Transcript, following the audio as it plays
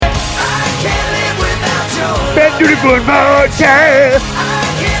Beautiful mountain.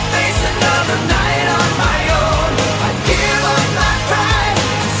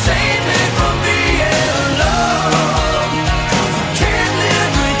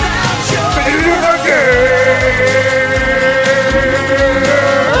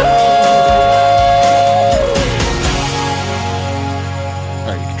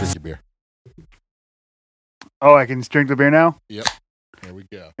 Oh, I can drink the beer now? Yep. There we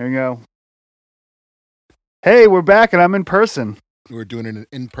go. There we go. Hey, we're back and I'm in person. We're doing an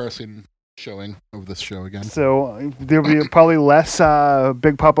in-person showing of this show again. So there'll be probably less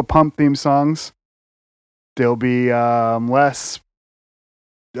Big Papa Pump theme songs. There'll be less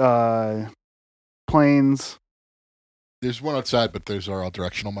planes. There's one outside, but those are all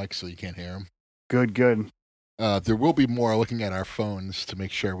directional mics, so you can't hear them. Good. There will be more looking at our phones to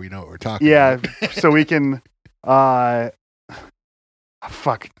make sure we know what we're talking about. Yeah, so we can...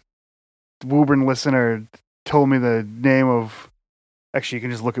 fuck. The Woburn listener told me the name of... Actually, you can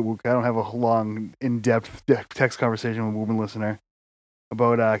just look at... I don't have a long, in-depth text conversation with Woburn listener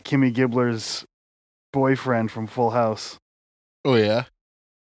about Kimmy Gibbler's boyfriend from Full House. Oh, yeah?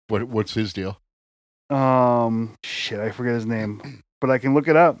 What's his deal? Shit, I forget his name. But I can look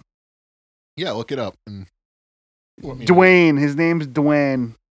it up. Yeah, look it up. And Dwayne. His name's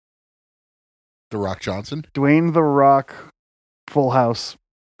Dwayne. The Rock Johnson? Dwayne The Rock, Full House.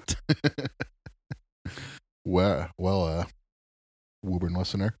 Well, Woburn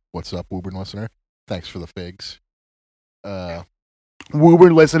listener. What's up, Woburn listener? Thanks for the figs.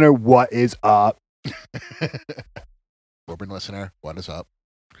 Woburn listener, what is up? Woburn listener, what is up?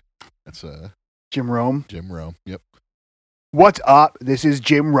 That's Jim Rome. Jim Rome, yep. What's up? This is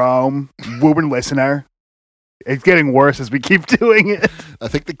Jim Rome, Woburn listener. It's getting worse as we keep doing it. I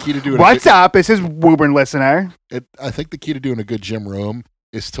think the key to doing What's up? This is Woburn listener. I think the key to doing a good Jim Rome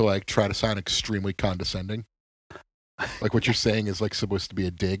is to like try to sound extremely condescending. Like what you're saying is like supposed to be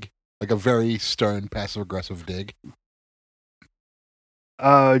a dig, like a very stern, passive aggressive dig.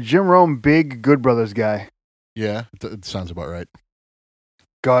 Jim Rome, big Good Brothers guy. Yeah, it sounds about right.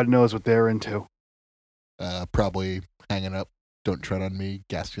 God knows what they're into. Probably hanging up "Don't Tread on Me"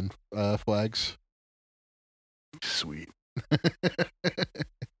 Gaston flags. Sweet.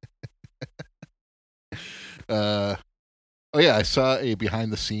 Oh yeah, I saw a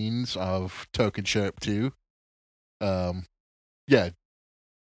behind the scenes of Token Sharp 2. Yeah,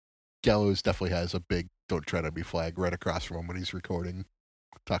 Gallows definitely has a big "Don't Tread on Me" flag right across from him when he's recording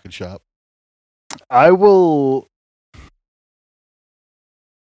Talking Shop. I will.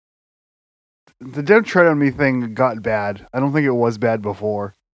 The "Don't Tread on Me" thing got bad. I don't think it was bad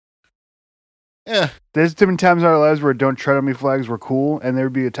before. Yeah. There's different times in our lives where "Don't Tread on Me" flags were cool, and there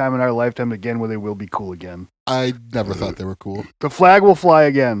would be a time in our lifetime again where they will be cool again. I never thought they were cool. The flag will fly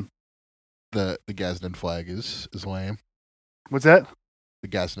again. The Gazdan flag is lame. What's that? The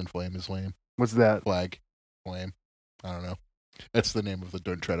Gazdan flame is lame. What's that? Flag. Lame. I don't know. That's the name of the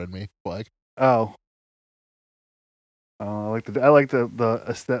 "Don't Tread on Me" flag. Oh. I like the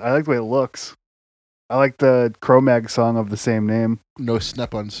way it looks. I like the Cro-Mag song of the same name. No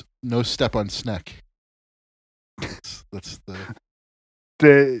step on Sneck. That's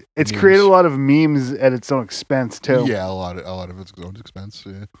the. It's created a lot of memes at its own expense too. Yeah, a lot of its own expense.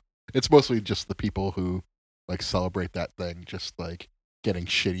 Yeah. It's mostly just the people who like celebrate that thing, just like getting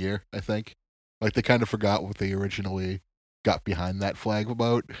shittier. I think, like they kind of forgot what they originally got behind that flag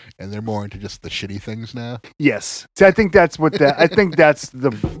about, and they're more into just the shitty things now. Yes, so I think that's what that. I think that's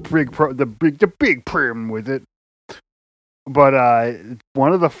the big problem with it. But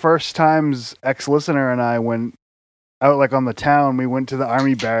one of the first times ex-listener and I went out like on the town, we went to the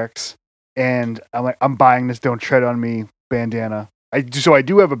army barracks, and I'm like, I'm buying this "Don't Tread on Me" bandana. I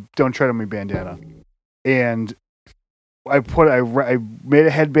do have a "Don't Tread on Me" bandana, and I made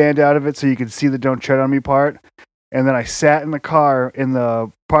a headband out of it so you could see the "Don't Tread on Me" part. And then I sat in the car in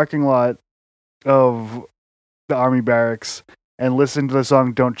the parking lot of the army barracks and listened to the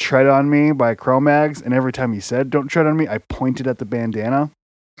song "Don't Tread on Me" by Cro-Mags. And every time he said "Don't Tread on Me," I pointed at the bandana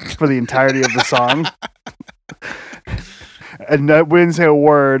for the entirety of the song. And we didn't say a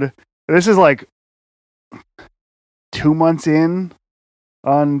word. This is like 2 months in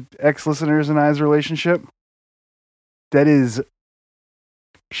on ex-listeners and I's relationship. That is,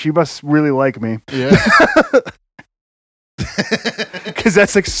 she must really like me. Yeah. Because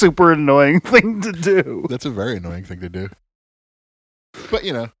that's like super annoying thing to do. That's a very annoying thing to do. But,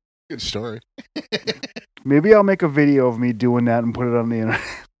 you know, good story. Maybe I'll make a video of me doing that and put it on the internet.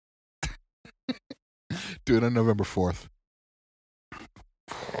 Do it on November 4th.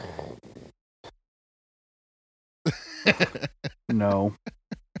 No.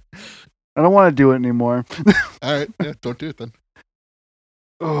 I don't want to do it anymore. All right, yeah, don't do it then.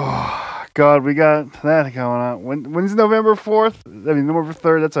 Oh God, we got that going on. When's November 4th? I mean November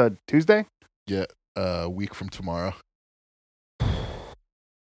 3rd. That's a Tuesday. Yeah, a week from tomorrow.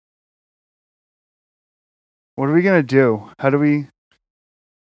 What are we gonna do? How do we?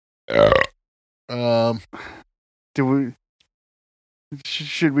 Do we?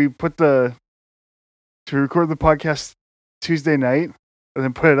 Should we put the to record the podcast Tuesday night and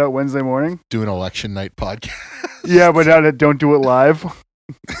then put it out Wednesday morning? Do an election night podcast. Yeah, but don't do it live.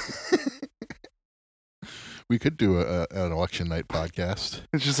 We could do an election night podcast.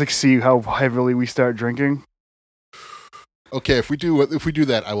 It's just like see how heavily we start drinking. Okay, if we do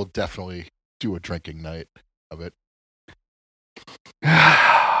that, I will definitely do a drinking night of it.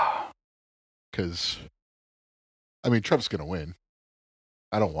 Because, I mean, Trump's gonna win.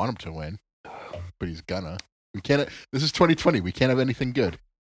 I don't want him to win, but he's gonna. We can't. This is 2020. We can't have anything good.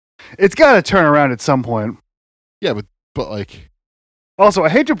 It's got to turn around at some point. Yeah, but like. Also, I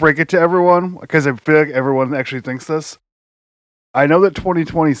hate to break it to everyone because I feel like everyone actually thinks this. I know that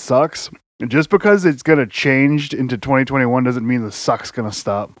 2020 sucks. And just because it's gonna change into 2021 doesn't mean the suck's gonna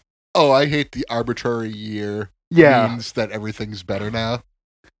stop. Oh, I hate the arbitrary year. Yeah, means that everything's better now.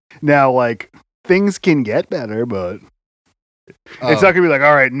 Now, like things can get better, but it's not gonna be like,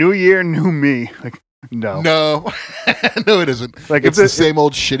 all right, new year, new me. Like, no, no, it isn't. Like it's the same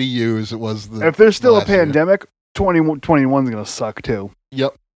old shitty you as it was. If there's still a year. pandemic, 2021's gonna suck too.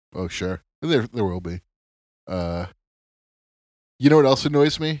 Yep. Oh, sure. There will be. You know what else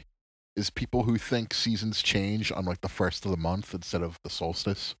annoys me? Is people who think seasons change on like the first of the month instead of the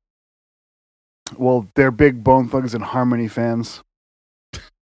solstice. Well, they're big Bone Thugs and Harmony fans.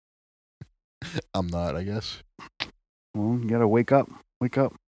 I'm not, I guess. Well, you gotta wake up. Wake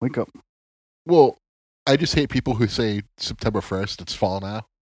up. Wake up. Well, I just hate people who say September 1st, it's fall now.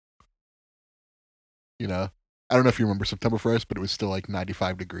 You know? I don't know if you remember September 1st, but it was still like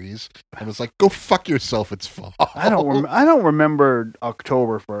 95 degrees. And it's like, go fuck yourself, it's fall. I don't remember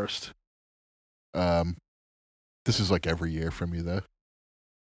October 1st. This is like every year for me, though.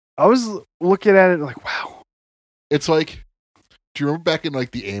 I was looking at it like, wow. It's like, do you remember back in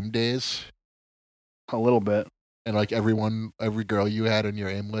like the AIM days? A little bit. And like every girl you had on your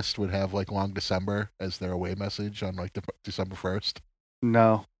AIM list would have like Long December as their away message on like December 1st?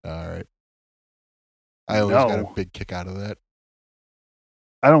 No. All right. I always got a big kick out of that.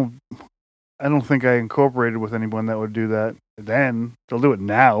 I don't think I incorporated with anyone that would do that then. They'll do it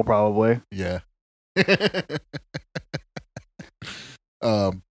now, probably. Yeah.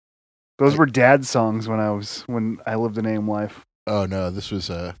 Those were dad songs when I lived an AIM life. Oh no, those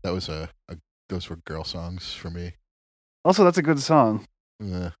were girl songs for me. Also, that's a good song.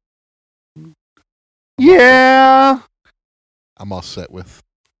 Yeah. I'm all set with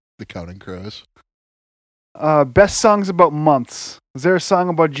the Counting Crows. Best songs about months. Is there a song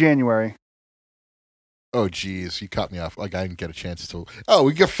about January? Oh, geez, you cut me off. Like I didn't get a chance to. Oh,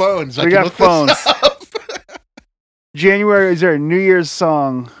 we got phones. We got phones. January. Is there a New Year's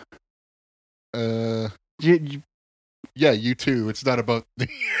song? Yeah, you too. It's not about New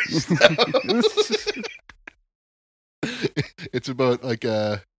Year's. It's about like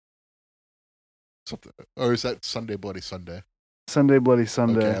something. Or is that Sunday Bloody Sunday? Sunday Bloody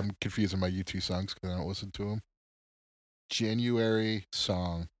Sunday. Okay, I'm confusing my U2 songs because I don't listen to them. January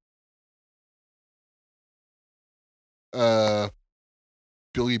song.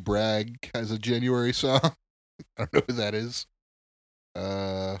 Billy Bragg has a January song. I don't know who that is.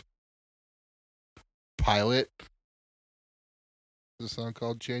 Pilot. There's a song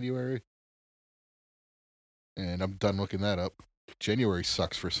called January. And I'm done looking that up. January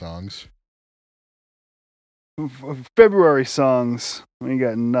sucks for songs. February songs. We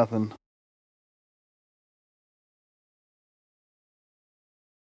got nothing.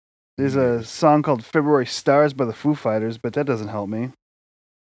 There's a song called February Stars by the Foo Fighters, but that doesn't help me.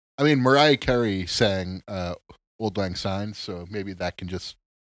 I mean, Mariah Carey sang Old Lang Syne, so maybe that can just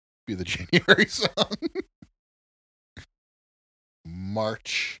be the January song.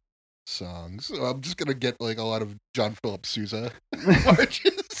 March songs. So I'm just going to get like a lot of John Philip Sousa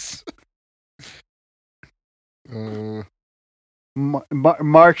marches.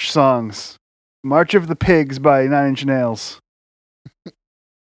 March songs. March of the Pigs by Nine Inch Nails.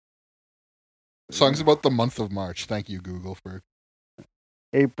 Songs about the month of March. Thank you, Google, for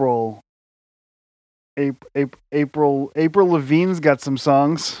April Lavigne's got some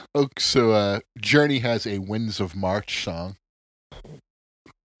songs. Oh, so Journey has a Winds of March song.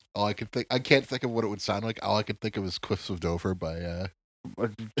 I can't think of what it would sound like. All I could think of is Cliffs of Dover by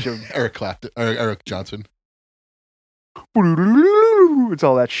Eric Clapton or Eric Johnson. It's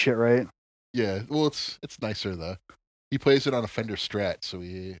all that shit, right? Yeah, well, it's nicer though. He plays it on a Fender Strat, so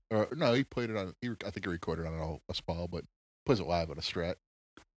he played it on. I think he recorded on a Les Paul, but plays it live on a Strat.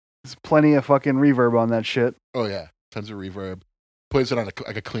 There's plenty of fucking reverb on that shit. Oh yeah, tons of reverb. Plays it on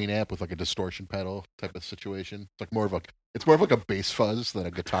like a clean amp with like a distortion pedal type of situation. It's more of like a bass fuzz than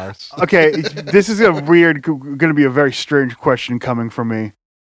a guitar. Okay, this is going to be a very strange question coming from me,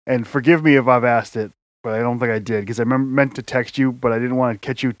 and forgive me if I've asked it, but I don't think I did because I meant to text you, but I didn't want to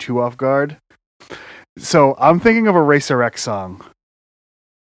catch you too off guard. So I'm thinking of a Racer X song.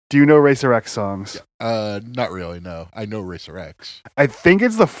 Do you know Racer X songs? Not really. No, I know Racer X. I think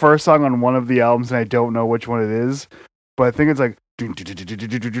it's the first song on one of the albums, and I don't know which one it is, but I think it's like. It's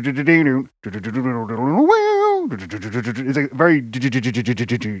like very.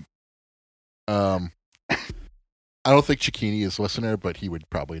 I don't think Cicchini is a listener, but he would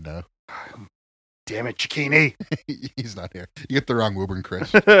probably know. Damn it, Cicchini! He's not here. You get the wrong Wubern,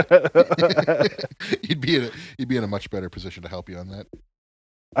 Chris. he'd be in a much better position to help you on that.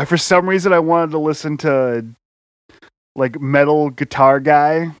 For some reason, I wanted to listen to like metal guitar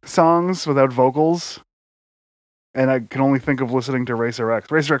guy songs without vocals, and I can only think of listening to Racer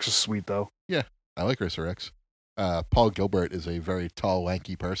X. Racer X is sweet though. Yeah, I like Racer X. Paul Gilbert is a very tall,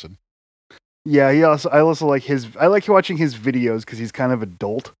 lanky person. Yeah, I also like I like watching his videos because he's kind of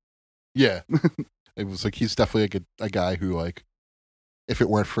adult. Yeah, it was like he's definitely a guy who, like, if it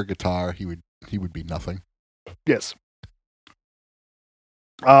weren't for guitar, he would be nothing. Yes.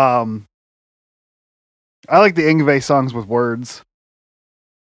 I like the Yngwie songs with words.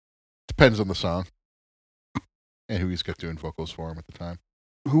 Depends on the song and who he's got doing vocals for him at the time.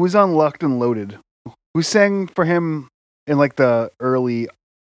 Who was on Locked and Loaded? Who sang for him in like the early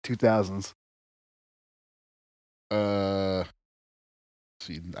 2000s?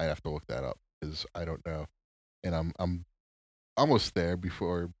 See, I have to look that up because I don't know, and I'm almost there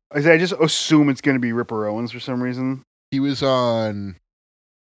before. I just assume it's going to be Ripper Owens for some reason. He was on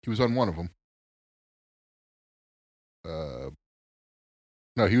one of them.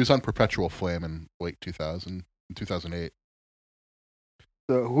 No, he was on Perpetual Flame in late 2008.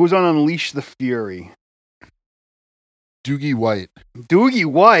 So who's on Unleash the Fury? Doogie White. Doogie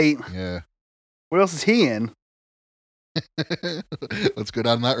White? Yeah. What else is he in? Let's go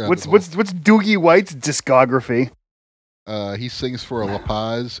down that road. What's Doogie White's discography? He sings for La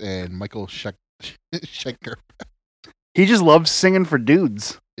Paz and Michael Schenker. He just loves singing for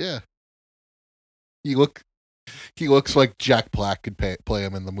dudes. Yeah. He looks like Jack Black could play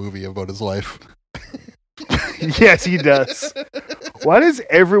him in the movie about his life. Yes, he does. Why does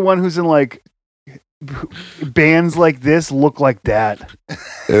everyone who's in like bands like this look like that?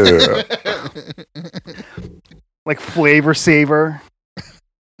 Like Flavor Saver.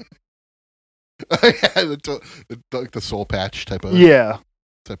 Yeah, the soul patch type of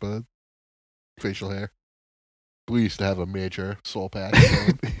facial hair. Blue used to have a major soul patch.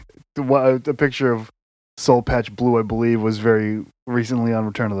 The picture of Soul Patch Blue, I believe, was very recently on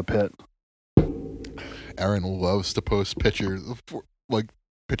Return of the Pit. Aaron loves to post pictures of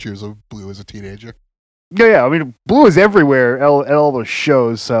Blue as a teenager. Yeah. I mean, Blue is everywhere at all those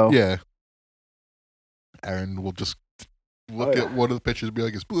shows. So yeah, Aaron will just look at one of the pictures and be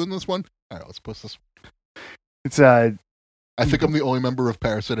like, "Is Blue in this one?" All right, let's post this one. It's I think I'm the only member of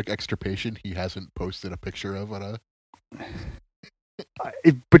Parasitic Extirpation he hasn't posted a picture of on a.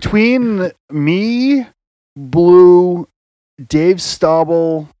 Between me, Blue, Dave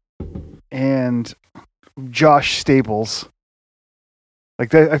Stauble, and Josh Staples.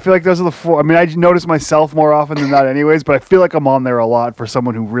 Like I feel like those are the four. I mean, I notice myself more often than not, anyways. But I feel like I'm on there a lot for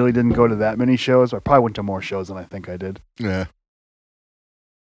someone who really didn't go to that many shows. I probably went to more shows than I think I did. Yeah.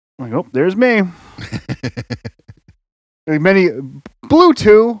 Like, oh, there's me. Like many Blue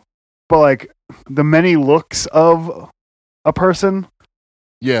too, but like the many looks of a person.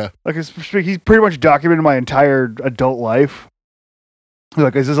 Yeah. Like he's pretty much documented my entire adult life.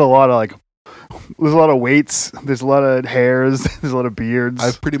 Like, there's a lot of there's a lot of weights, there's a lot of hairs, there's a lot of beards.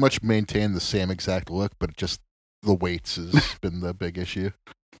 I've pretty much maintained the same exact look, but just the weights has been the big issue.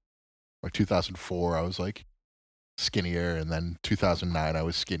 Like 2004, I was like skinnier, and then 2009, I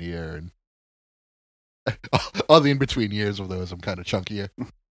was skinnier, and all the in between years of those, I'm kind of chunkier.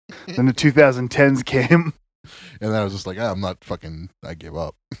 Then the 2010s came, and then I was just like, I give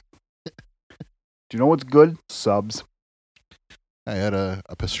up. Do you know what's good? Subs. I had a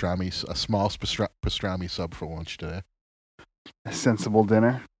small pastrami sub for lunch today. A sensible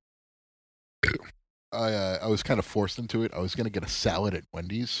dinner. I was kind of forced into it. I was gonna get a salad at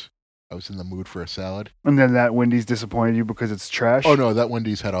Wendy's. I was in the mood for a salad. And then that Wendy's disappointed you because it's trash? Oh no, that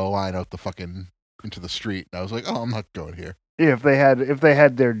Wendy's had a line out the fucking into the street. And I was like, oh, I'm not going here. Yeah, if they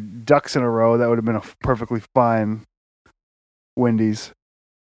had their ducks in a row, that would have been a perfectly fine Wendy's.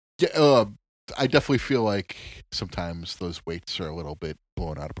 Yeah, I definitely feel like sometimes those weights are a little bit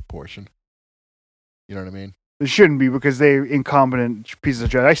blown out of proportion. You know what I mean? It shouldn't be because they're incompetent pieces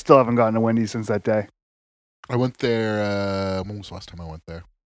of shit. I still haven't gotten to Wendy's since that day. I went there. When was the last time I went there?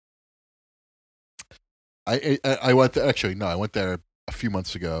 I went there, actually no, I went there a few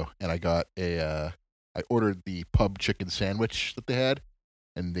months ago, and I got I ordered the pub chicken sandwich that they had,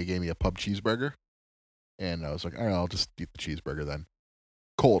 and they gave me a pub cheeseburger, and I was like, all right, I'll just eat the cheeseburger then.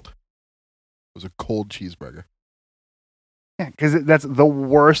 Cold. It was a cold cheeseburger. Yeah, because that's the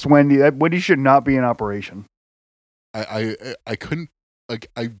worst Wendy. That Wendy should not be in operation. I couldn't, like,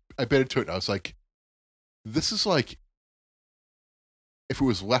 I bit into it, and I was like, this is like if it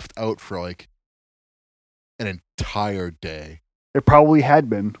was left out for like an entire day. It probably had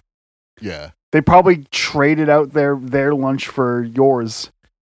been. Yeah. They probably traded out their lunch for yours.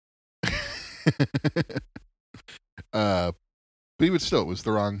 But even still, it was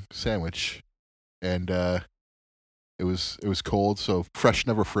the wrong sandwich, and it was cold, so fresh,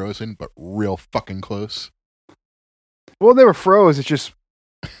 never frozen, but real fucking close. Well, it never froze. It just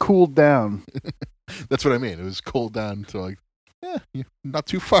cooled down. That's what I mean. It was cooled down to like, yeah, not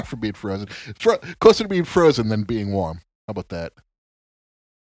too far from being frozen. Closer to being frozen than being warm. How about that?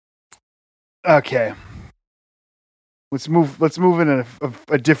 Okay. Let's move in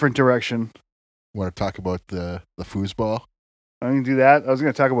a different direction. Want to talk about the foosball? I can do that. I was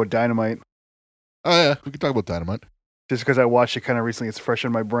going to talk about Dynamite. Oh yeah, we can talk about Dynamite. Just because I watched it kind of recently, it's fresh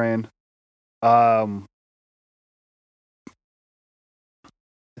in my brain.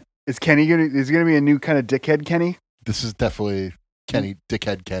 Is gonna be a new kind of dickhead Kenny? This is definitely Kenny,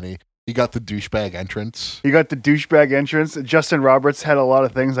 dickhead Kenny. He got the douchebag entrance. He got the douchebag entrance. Justin Roberts had a lot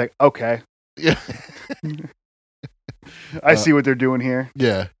of things like, okay, Yeah. I see what they're doing here.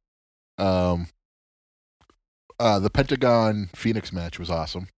 Yeah. The Pentagon Phoenix match was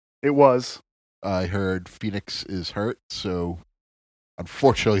awesome. It was. I heard Phoenix is hurt, so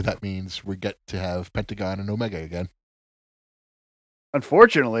unfortunately that means we get to have Pentagon and Omega again.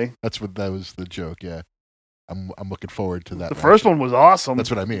 Unfortunately. That was the joke, yeah. I'm looking forward to that. The first one was awesome.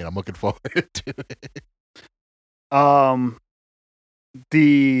 That's what I mean. I'm looking forward to it.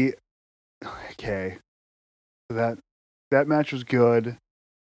 That match was good.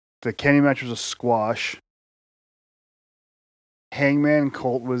 The Kenny match was a squash. Hangman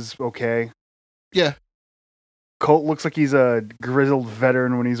Colt was okay. Yeah. Colt looks like he's a grizzled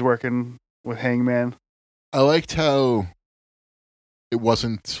veteran when he's working with Hangman. I liked how it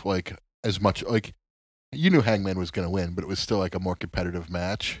wasn't like as much like you knew Hangman was going to win, but it was still like a more competitive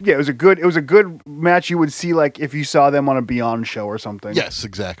match. Yeah, it was a good match you would see like if you saw them on a Beyond show or something. Yes,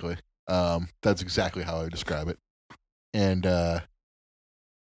 exactly. That's exactly how I would describe it. And the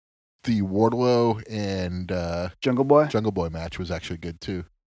Wardlow and Jungle Boy match was actually good too.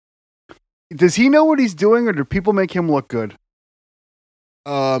 Does he know what he's doing, or do people make him look good?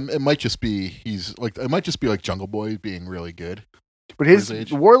 It might just be like Jungle Boy being really good. But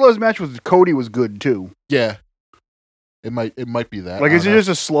Wardlow's match with Cody was good too. Yeah, it might be that. Like, is it just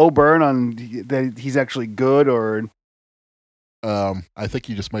a slow burn on that he's actually good, or? I think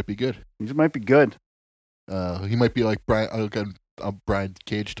he just might be good. He just might be good. He might be like a Brian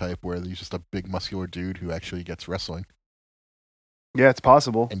Cage type, where he's just a big muscular dude who actually gets wrestling. Yeah, it's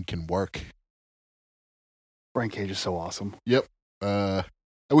possible. And can work. Brian Cage is so awesome. Yep. I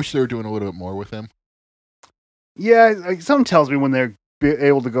wish they were doing a little bit more with him. Yeah, like, something tells me when they're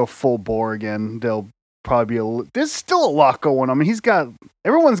able to go full bore again, they'll probably be there's still a lot going on. I mean,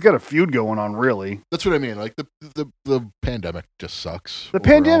 everyone's got a feud going on, really. That's what I mean. Like the pandemic just sucks. The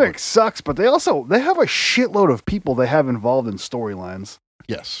pandemic sucks, but they have a shitload of people they have involved in storylines.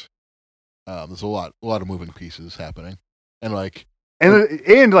 Yes. There's a lot of moving pieces happening. And like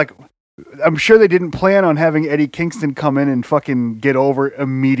I'm sure they didn't plan on having Eddie Kingston come in and fucking get over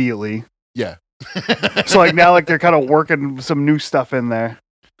immediately. Yeah. So like now they're kind of working some new stuff in there.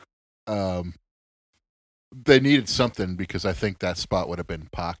 They needed something because I think that spot would have been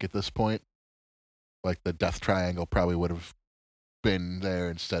Pac at this point. Like the Death Triangle probably would have been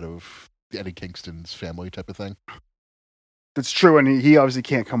there instead of Eddie Kingston's family type of thing. That's true, and he obviously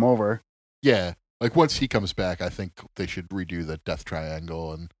can't come over. Yeah. Like once he comes back, I think they should redo the Death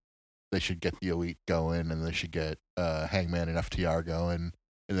Triangle, and they should get the Elite going, and they should get Hangman and FTR going,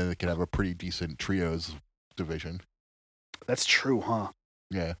 and then they can have a pretty decent trios division. That's true, huh?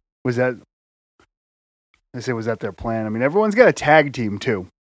 Yeah. Was that their plan? I mean, everyone's got a tag team too.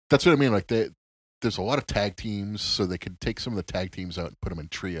 That's what I mean. Like there's a lot of tag teams, so they could take some of the tag teams out and put them in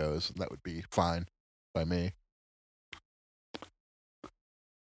trios, and that would be fine by me.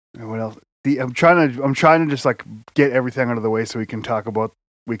 What else? I'm trying to just like get everything out of the way so we can talk about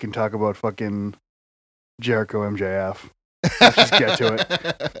fucking Jericho MJF. Let's just get to it.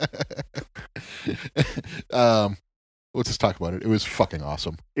 Let's just talk about it. It was fucking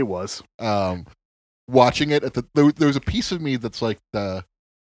awesome. It was. Watching it there was a piece of me that's like the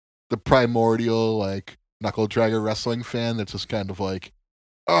primordial like knuckle dragger wrestling fan that's just kind of like,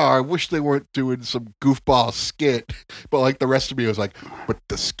 oh, I wish they weren't doing some goofball skit. But like the rest of me was like, but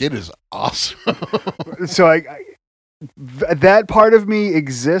the skit is awesome. So that part of me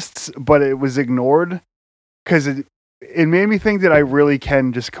exists, but it was ignored because it made me think that I really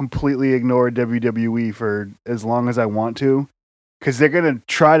can just completely ignore WWE for as long as I want to, because they're gonna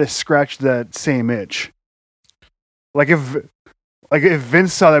try to scratch that same itch. Like if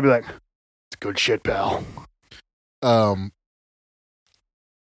Vince saw that, I'd be like, "It's good shit, pal."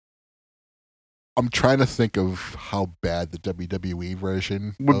 I'm trying to think of how bad the WWE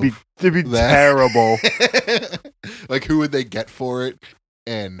version would be. It'd be terrible. Like, who would they get for it,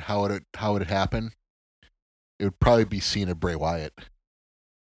 and how would it happen? It would probably be Cena, Bray Wyatt.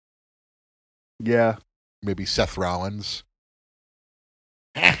 Yeah. Maybe Seth Rollins.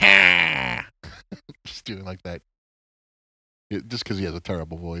 Just doing like that. Just because he has a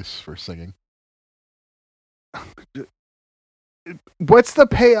terrible voice for singing. What's the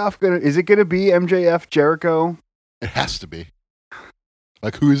payoff gonna? Is it gonna be MJF Jericho? It has to be.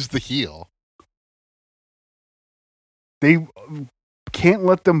 Like, who's the heel? They can't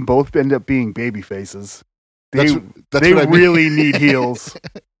let them both end up being baby faces. That's they what I really need heels.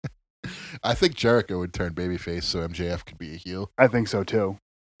 I think Jericho would turn babyface so MJF could be a heel. I think so too.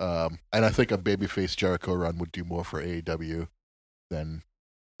 And I think a babyface Jericho run would do more for AEW than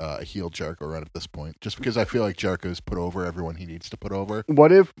a heel Jericho run at this point. Just because I feel like Jericho's put over everyone he needs to put over.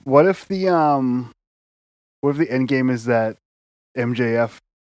 What if the end game is that MJF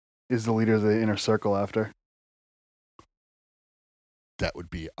is the leader of the Inner Circle after? That would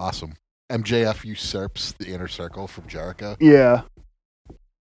be awesome. MJF usurps the Inner Circle from Jericho. Yeah.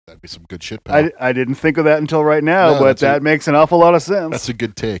 That'd be some good shit, pal. I didn't think of that until right now, but that makes an awful lot of sense. That's a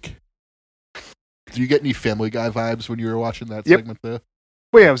good take. Do you get any Family Guy vibes when you were watching that segment there?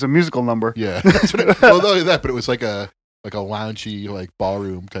 Well, yeah, it was a musical number. Yeah. That's what well, not only that, but it was like a loungy, like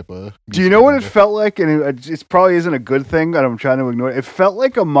ballroom type of. Do you know what it felt like? And it probably isn't a good thing, and I'm trying to ignore it. It felt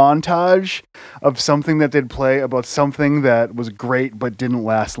like a montage of something that they'd play about something that was great but didn't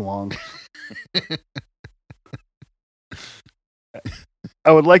last long.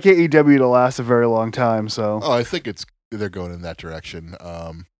 I would like AEW to last a very long time. So. Oh, I think they're going in that direction.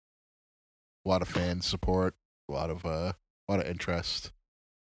 A lot of fan support, a lot of interest.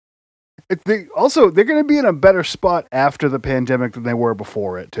 They're going to be in a better spot after the pandemic than they were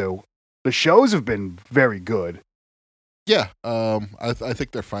before it too. The shows have been very good. Yeah, I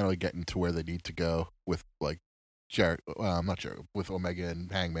think they're finally getting to where they need to go with like with Omega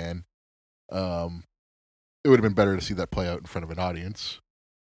and Hangman. It would have been better to see that play out in front of an audience.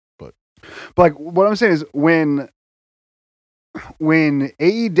 But like what I'm saying is when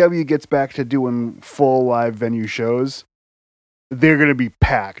AEW gets back to doing full live venue shows, they're going to be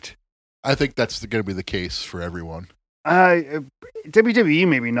packed. I think that's going to be the case for everyone. WWE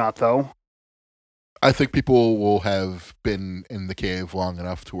maybe not though. I think people will have been in the cave long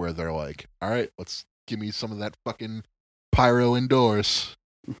enough to where they're like, all right, let's give me some of that fucking pyro indoors.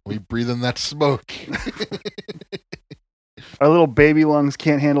 We breathe in that smoke. Our little baby lungs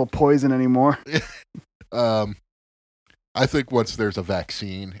can't handle poison anymore. I think once there's a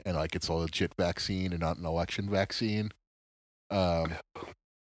vaccine and like it's a legit vaccine and not an election vaccine, I'm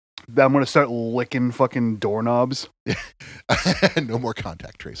gonna start licking fucking doorknobs. No more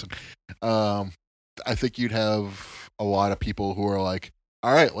contact tracing. I think you'd have a lot of people who are like,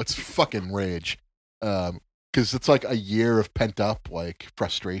 all right, let's fucking rage. Because it's like a year of pent up like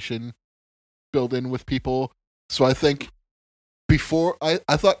frustration built in with people. So I think before I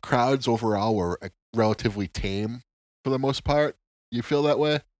thought crowds overall were relatively tame for the most part. You feel that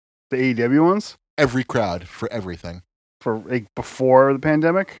way? The AEW ones? Every crowd for everything. For like before the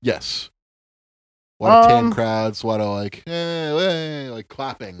pandemic? Yes. A lot of tame crowds, a lot of like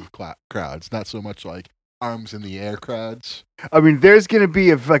clapping crowds, not so much like arms in the air crowds. I mean, there's gonna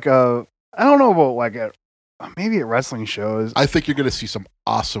be I don't know about like maybe at wrestling shows. I think you're gonna see some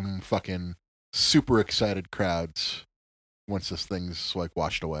awesome fucking super excited crowds once this thing's like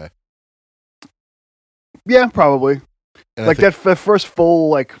washed away. Yeah, probably. And like that first full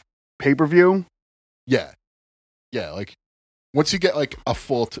like pay-per-view. Yeah, like once you get like a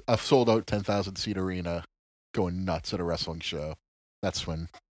sold out 10,000 seat arena going nuts at a wrestling show, that's when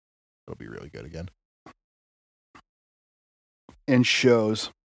it'll be really good again. And shows.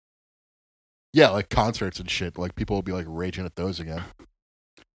 Yeah, like concerts and shit. Like people will be like raging at those again.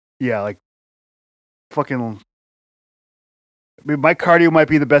 Yeah, like fucking. I mean, my cardio might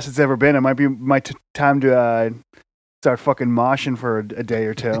be the best it's ever been. It might be my time to start fucking moshing for a day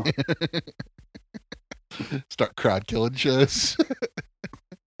or two. Start crowd killing shows.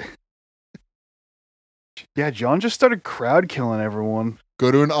 Yeah, John just started crowd killing everyone.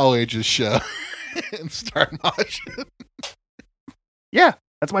 Go to an all ages show and start moshing. Yeah,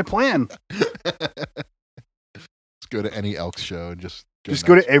 that's my plan. Let's go to any Elks show and just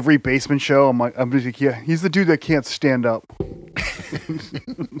Go to every basement show. I'm just like, yeah, he's the dude that can't stand up.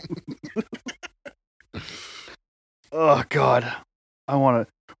 Oh God, I want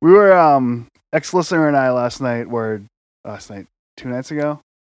to. We were ex-listener and I last night, 2 nights ago.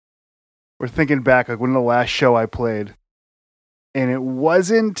 We're thinking back, like when the last show I played, and it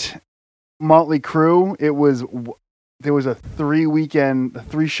wasn't Motley Crue. There was a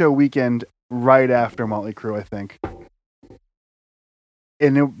 3-show weekend right after Motley Crue, I think.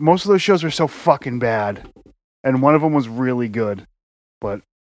 And most of those shows were so fucking bad, and one of them was really good, but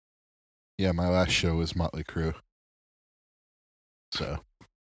yeah, my last show was Motley Crue. So,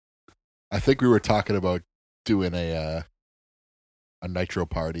 I think we were talking about doing a nitro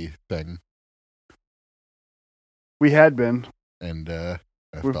party thing. We had been, and I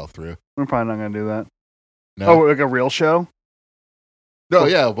fell through. We're probably not gonna do that. No. Oh, like a real show? No,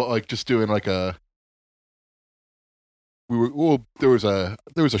 yeah, but like just doing like a. There was a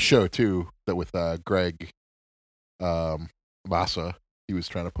show too that with Greg, Massa. He was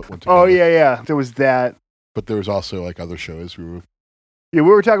trying to put one together. Oh yeah, there was that. But there was also like other shows we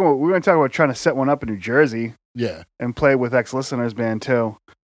were talking about trying to set one up in New Jersey. Yeah. And play with ex-listeners band too.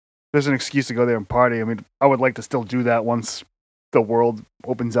 There's an excuse to go there and party. I mean, I would like to still do that once the world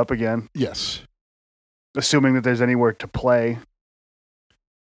opens up again. Yes. Assuming that there's anywhere to play.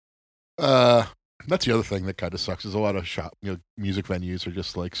 That's the other thing that kind of sucks is a lot of music venues are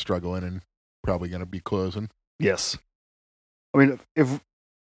just like struggling and probably going to be closing. Yes. I mean, if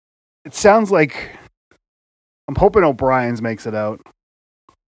it sounds like I'm hoping O'Brien's makes it out.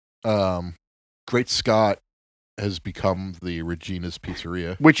 Great Scott has become the Regina's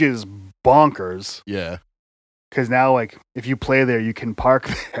Pizzeria, which is bonkers. Yeah. Because now, like, if you play there, you can park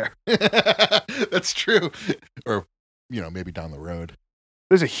there. That's true. Or, maybe down the road.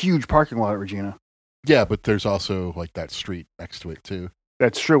 There's a huge parking lot at Regina. Yeah, but there's also, like, that street next to it, too.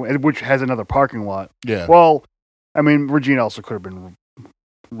 That's true, which has another parking lot. Yeah. Well, I mean, Regina also could have been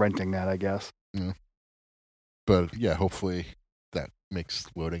renting that, I guess. Yeah. But, yeah, hopefully that makes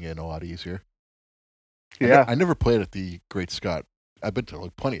loading in a lot easier. Yeah. I never played at the Great Scott. I've been to,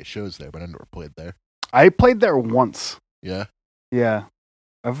 like, plenty of shows there, but I never played there. I played there once. Yeah? Yeah.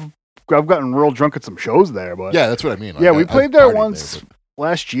 I've gotten real drunk at some shows there, but... Yeah, that's what I mean. Like, yeah, we played there once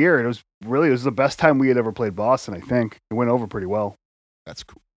last year, and it was the best time we had ever played Boston, I think. It went over pretty well. That's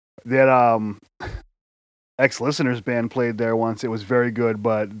cool. That ex-listeners band played there once. It was very good,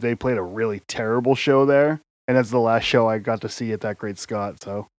 but they played a really terrible show there, and that's the last show I got to see at that Great Scott,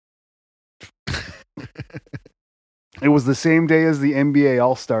 so... It was the same day as the NBA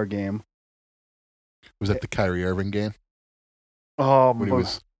All-Star game. Was that the Kyrie Irving game? When he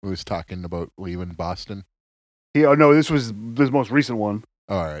was talking about leaving Boston? No, this was the most recent one.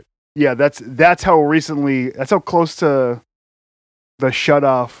 All right. Yeah, that's how close to the shut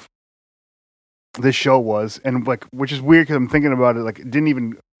off this show was, and like, which is weird because I'm thinking about it, like, didn't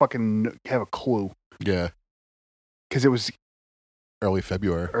even fucking have a clue. Yeah. Because it was early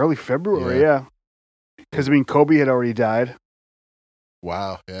February. Yeah. Because I mean, Kobe had already died.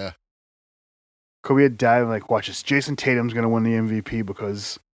 Wow. Yeah. Kobe had died. I'm like, watch this. Jason Tatum's gonna win the MVP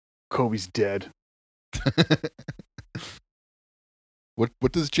because Kobe's dead.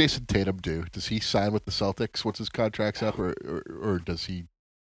 What does Jason Tatum do? Does he sign with the Celtics once his contract's up, or does he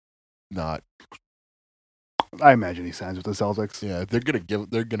not? I imagine he signs with the Celtics. Yeah, they're gonna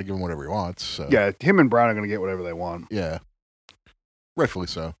give him whatever he wants. So. Yeah, him and Brown are gonna get whatever they want. Yeah, rightfully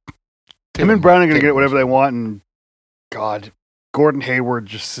so. Him and Brown are gonna get whatever they want, and God, Gordon Hayward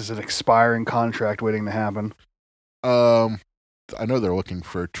just is an expiring contract waiting to happen. I know they're looking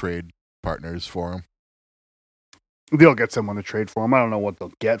for trade partners for him. They'll get someone to trade for him. I don't know what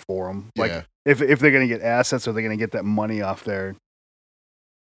they'll get for him. Like, yeah. if they're going to get assets, or they're going to get that money off there.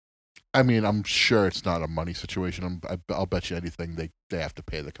 I mean, I'm sure it's not a money situation. I'll bet you anything they have to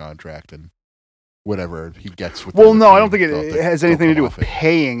pay the contract and whatever he gets. With well, no, I don't think it has anything to do with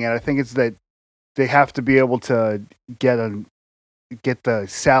paying it. I think it's that they have to be able to get the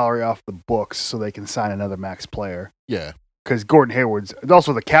salary off the books so they can sign another max player. Yeah. Because Gordon Hayward's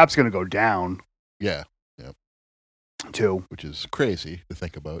also the cap's going to go down. Yeah. Yeah. Too. Which is crazy to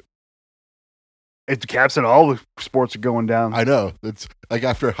think about. It caps and all the sports are going down. I know. It's like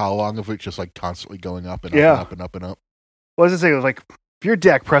after how long of it just like constantly going up and up Yeah. and up and up and up. What does it say? It was like, if you're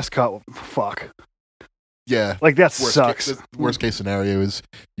Dak Prescott, fuck. Yeah. Like, that sucks. The worst case scenario is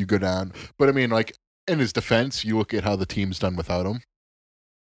you go down. But I mean, like, in his defense, you look at how the team's done without him.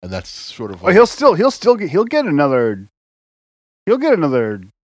 And that's sort of like, he'll get another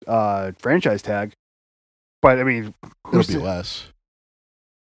franchise tag. But I mean, it'll be less.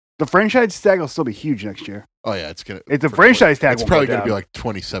 The franchise tag will still be huge next year. Oh yeah, it's gonna. The franchise tag. It's probably gonna be like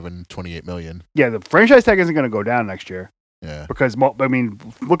 27, 28 million. Yeah, the franchise tag isn't gonna go down next year. Yeah. Because I mean,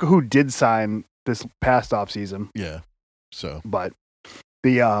 look at who did sign this past offseason. Yeah. So. But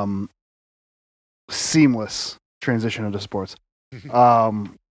the seamless transition into sports.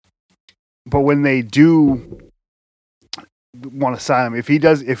 But when they do want to sign him, if he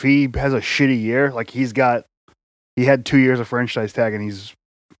has a shitty year, like he had 2 years of franchise tag and he's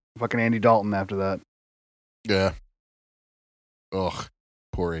fucking Andy Dalton after that. Yeah. Ugh.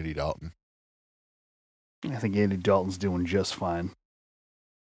 Poor Andy Dalton. I think Andy Dalton's doing just fine.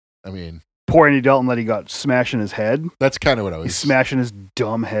 I mean, poor Andy Dalton that he got smashing his head. That's kind of what I was. He's smashing his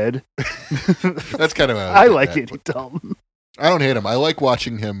dumb head. That's kind of what I like Andy Dalton. I don't hate him. I like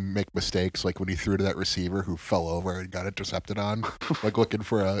watching him make mistakes, like when he threw to that receiver who fell over and got intercepted on, like looking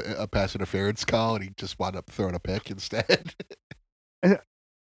for a pass interference call, and he just wound up throwing a pick instead.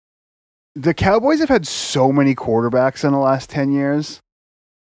 The Cowboys have had so many quarterbacks in the last 10 years,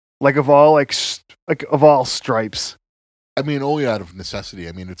 like of all stripes. I mean, only out of necessity.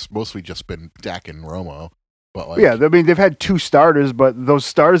 I mean, it's mostly just been Dak and Romo. But like, yeah, I mean, they've had 2 starters, but those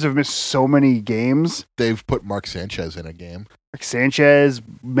starters have missed so many games. They've put Mark Sanchez in a game. Mark Sanchez,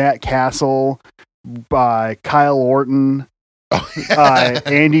 Matt Castle, Kyle Orton,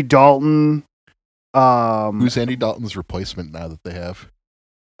 Andy Dalton. Who's Andy Dalton's replacement now that they have?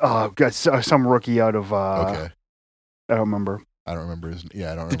 Got some rookie out of. Okay. I don't remember. I don't remember his.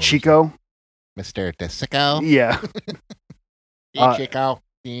 Yeah, I don't remember. DeChico. Mr. DeChico. Yeah. DeChico.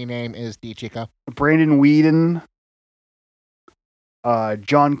 The name is DeChico. Brandon Whedon.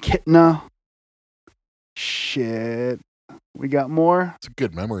 John Kitna. Shit. We got more? It's a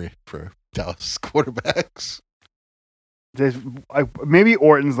good memory for Dallas quarterbacks. Maybe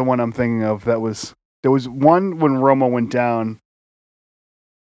Orton's the one I'm thinking of. There was one when Romo went down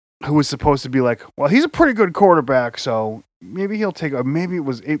who was supposed to be like, well, he's a pretty good quarterback, so maybe he'll take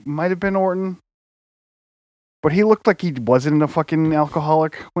it might have been Orton. But he looked like he wasn't a fucking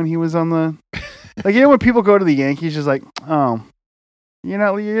alcoholic when he was on the... Like, when people go to the Yankees, just like, oh, you're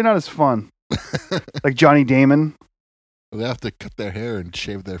not as fun. Like Johnny Damon. They have to cut their hair and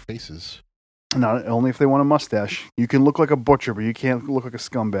shave their faces. Not only if they want a mustache. You can look like a butcher, but you can't look like a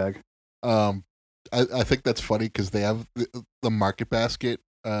scumbag. I think that's funny because they have the Market Basket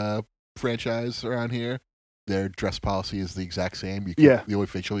franchise around here. Their dress policy is the exact same. The only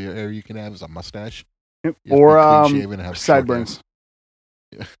facial hair you can have is a mustache. Yep. Or sideburns.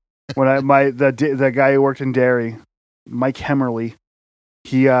 Yeah. When the guy who worked in dairy, Mike Hemmerly,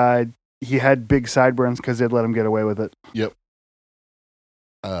 he had big sideburns because they'd let him get away with it. Yep.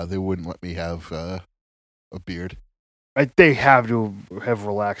 They wouldn't let me have a beard. They have to have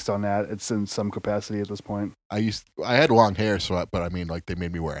relaxed on that. It's in some capacity at this point. I had long hair, but I mean, like they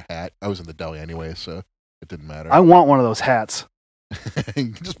made me wear a hat. I was in the deli anyway, so it didn't matter. I want one of those hats.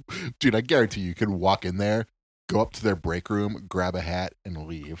 Dude, I guarantee you can walk in there, go up to their break room, grab a hat, and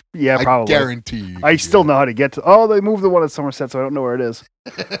leave. Yeah, probably. I guarantee you. I still know how to get to. Oh, they moved the one at Somerset, so I don't know where it is.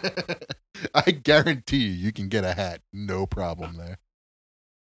 I guarantee you can get a hat, no problem there.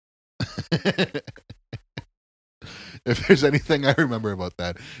 If there's anything I remember about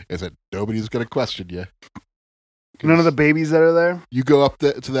that, is that nobody's going to question you. None of the babies that are there? You go up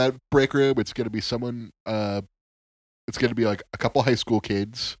to that break room, it's going to be someone, it's going to be like a couple high school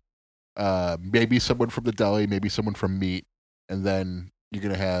kids, maybe someone from the deli, maybe someone from meat, and then you're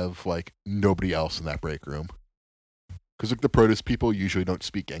going to have like nobody else in that break room. Because like the produce people usually don't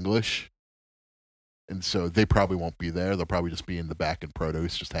speak English, and so they probably won't be there. They'll probably just be in the back in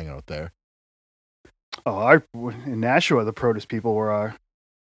produce, just hanging out there. Oh, in Nashua, the produce people were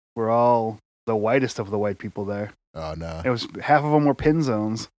all the whitest of the white people there. Oh no! It was half of them were pin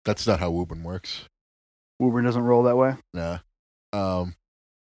zones. That's not how Woburn works. Woburn doesn't roll that way. Nah. I'm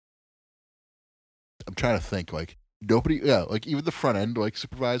trying to think. Like nobody. Yeah. Like even the front end like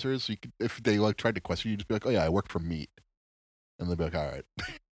supervisors. You could, if they like tried to question you, just be like, "Oh yeah, I work for meat," and they'd be like, "All right."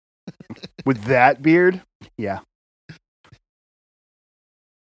 With that beard, yeah.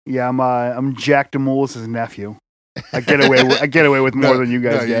 Yeah, I'm Jack Demoulas' nephew. I get away with more than you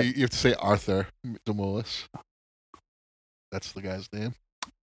guys get. You have to say Arthur Demoulas. That's the guy's name.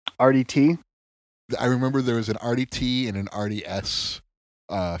 RDT. I remember there was an RDT and an RDS,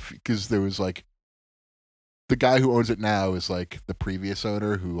 because there was like the guy who owns it now is like the previous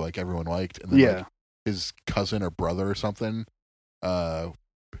owner who like everyone liked, and then Yeah. like his cousin or brother or something.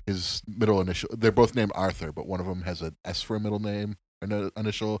 His middle initial. They're both named Arthur, but one of them has an S for a middle name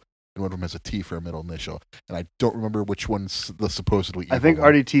initial, and one of them has a T for a middle initial. And I don't remember which one's the supposedly evil I think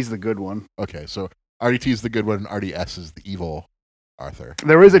one. RDT's the good one. Okay, so RDT is the good one, and RDS is the evil Arthur.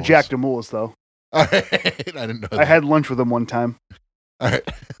 There is a Demoulas. Jack Demoulas, though. All right, I didn't know that. I had lunch with him one time. All right,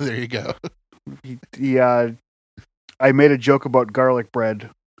 there you go. I made a joke about garlic bread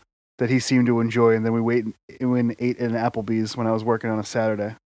that he seemed to enjoy, and then we ate in Applebee's when I was working on a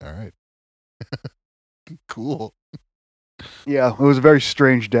Saturday. All right, cool. Yeah, it was a very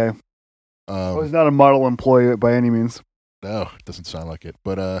strange day. I was not a model employee by any means. No, it doesn't sound like it.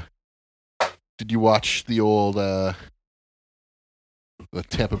 But did you watch the old the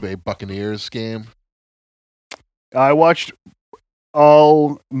Tampa Bay Buccaneers game? I watched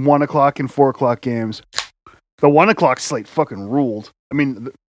all 1 o'clock and 4 o'clock games. The 1 o'clock slate fucking ruled. I mean,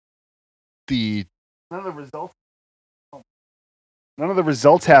 The none of the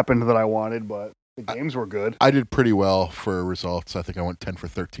results happened that I wanted, but the games were good. I did pretty well for results. I think I went 10 for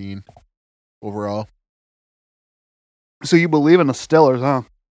 13 overall. So you believe in the Steelers,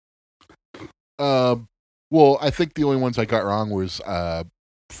 huh? Well, I think the only ones I got wrong was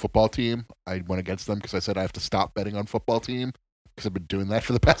football team. I went against them because I said I have to stop betting on football team because I've been doing that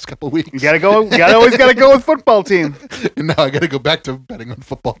for the past couple of weeks. You always gotta go with football team. And now I got to go back to betting on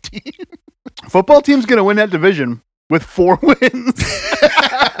football team. Football team's gonna win that division with 4 wins.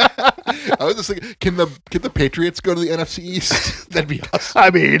 I was just thinking, can the Patriots go to the NFC East? That'd be awesome. I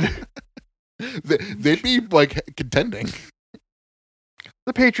mean, They'd be like contending.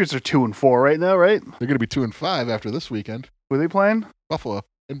 the Patriots are 2-4 right now, right? They're going to be 2-5 after this weekend. Who are they playing? Buffalo.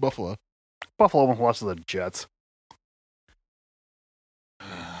 In Buffalo. Buffalo almost lost to the Jets.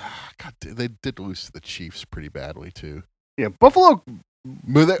 God, they did lose to the Chiefs pretty badly too. Yeah, Buffalo.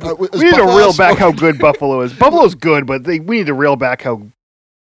 We We need to reel back how good Buffalo is. Buffalo's good, but we need to reel back how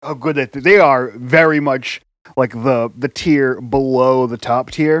good they are. Very much like the tier below the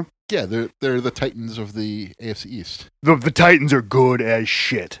top tier. Yeah, they're the Titans of the AFC East. The Titans are good as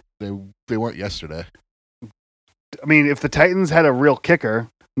shit. They weren't yesterday. I mean, if the Titans had a real kicker,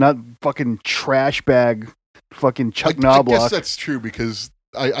 not fucking trash bag, fucking Chuck I Knobloch. guess that's true because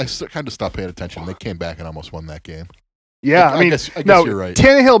I kind of stopped paying attention. They came back and almost won that game. Yeah, I mean, guess no, you're right.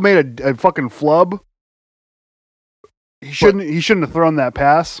 Tannehill made a fucking flub. He shouldn't have thrown that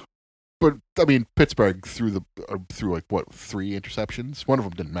pass. But I mean, Pittsburgh threw like what 3 interceptions. One of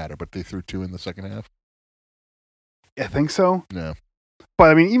them didn't matter, but they threw 2 in the second half. I think so. No, But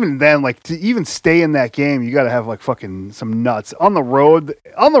I mean, even then, like to even stay in that game, you got to have like fucking some nuts. On the road,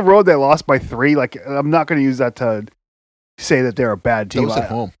 they lost by 3. Like I'm not going to use that to say that they're a bad that team. was at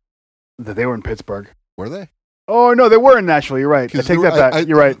home. That they were in Pittsburgh. Were they? Oh no, they were in Nashville. You're right. I take that back.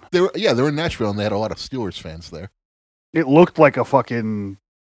 You're right. They were in Nashville, and they had a lot of Steelers fans there. It looked like a fucking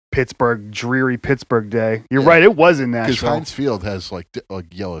dreary Pittsburgh day. You're Yeah. right. It was in Because Nashville. Heinz Field has like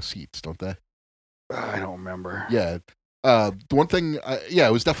yellow seats, don't they? I don't remember. Yeah. The one thing,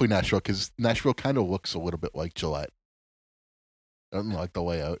 it was definitely Nashville because Nashville kind of looks a little bit like Gillette. I don't like the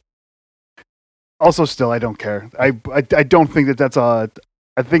layout. Also, still, I don't care. I don't think that's a.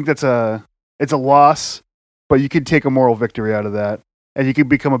 I think it's a loss, but you could take a moral victory out of that, and you could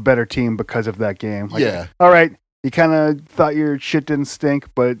become a better team because of that game. Like, Yeah. All right. You kind of thought your shit didn't stink,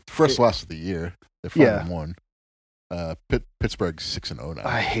 but First loss of the year. They 5-1. Pittsburgh's 6-0 now.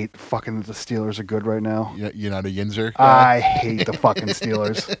 I hate fucking that the Steelers are good right now. You're not a Yinzer? I hate the fucking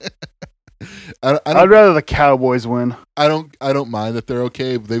Steelers. I I'd don't, rather the Cowboys win. I don't mind that they're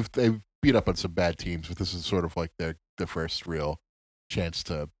okay. They've beat up on some bad teams, but this is sort of like their first real chance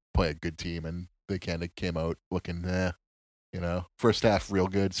to play a good team, and they kind of came out looking, first half real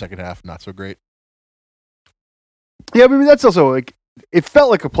good, second half not so great. Yeah, I mean that's also like it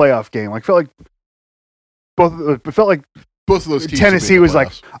felt like a playoff game. Like it felt like Both of those teams Tennessee will be was in the like,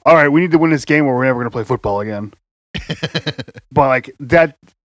 playoffs. all right, we need to win this game or we're never going to play football again. But like that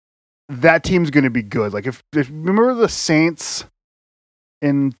team's going to be good. Like if remember the Saints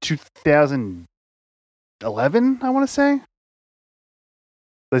in 2011, I want to say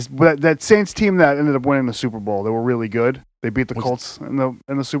that Saints team that ended up winning the Super Bowl. They were really good. They beat the Colts in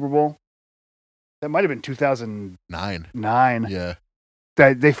the Super Bowl. That might have been 2009. 9. Yeah.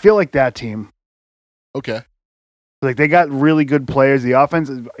 That they feel like that team. Okay. Like they got really good players. The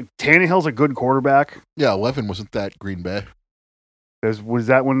offense, Tannehill's a good quarterback. Yeah, 11 wasn't that Green Bay? Was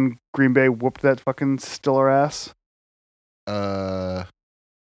that when Green Bay whooped that fucking Stiller ass?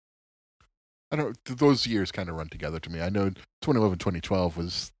 I don't. Those years kind of run together to me. I know 2011, 2012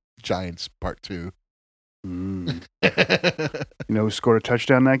 was Giants Part 2. Mm. You know who scored a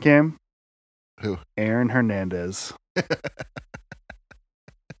touchdown that game? Who? Aaron Hernandez.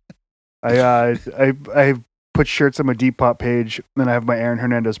 I put shirts on my Depop page, and I have my Aaron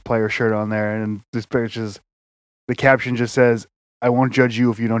Hernandez player shirt on there, and this picture is, the caption just says, "I won't judge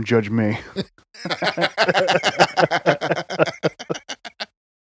you if you don't judge me."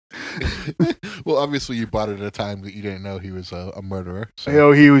 Well, obviously you bought it at a time that you didn't know he was a murderer. So. You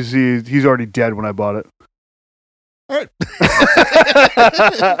know, he's already dead when I bought it. All right.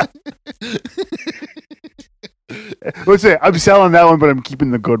 Let's say I'm selling that one, but I'm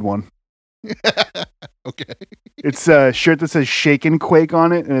keeping the good one. Okay. It's a shirt that says "Shake and Quake"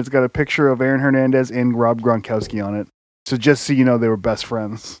 on it, and it's got a picture of Aaron Hernandez and Rob Gronkowski on it. So just so you know, they were best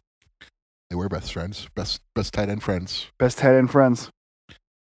friends. They were best friends. Best tight end friends. Best tight end friends.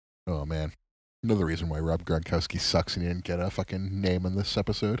 Oh man. Another reason why Rob Gronkowski sucks and he didn't get a fucking name in this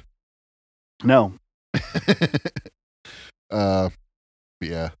episode. No. But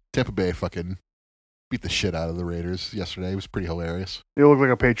yeah, Tampa Bay fucking beat the shit out of the Raiders yesterday. It was pretty hilarious. It looked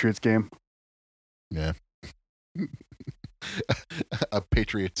like a Patriots game. Yeah. A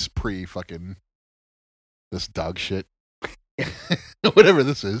Patriots pre-fucking this dog shit. Whatever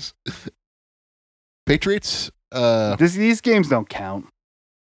this is. Patriots These games don't count.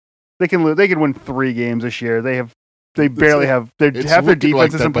 They can win 3 games this year. They barely have half their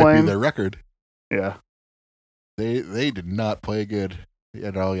defense isn't playing. playing. Their record. Yeah. They did not play good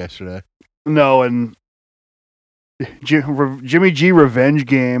at all yesterday. No, and Jimmy G revenge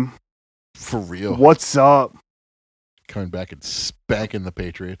game. For real. What's up? Coming back and spanking the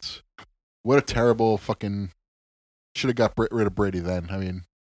Patriots. What a terrible fucking... Should have got rid of Brady then. I mean,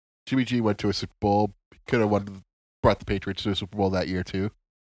 Jimmy G went to a Super Bowl. Could have brought the Patriots to a Super Bowl that year too.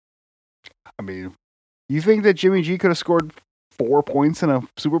 I mean, you think that Jimmy G could have scored 4 points in a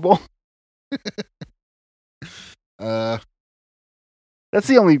Super Bowl? That's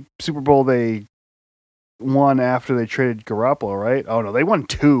the only Super Bowl they won after they traded Garoppolo, right? Oh no, they won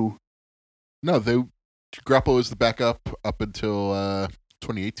 2. No, Garoppolo was the backup up until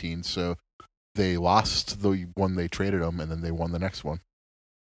 2018, so they lost the one they traded him, and then they won the next one.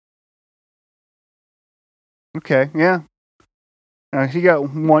 Okay, yeah. You got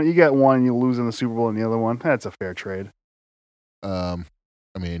one, and you lose in the Super Bowl in the other one. That's a fair trade.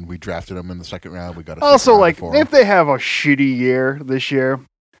 I mean, we drafted him in the second round. We got a also like if they have a shitty year this year,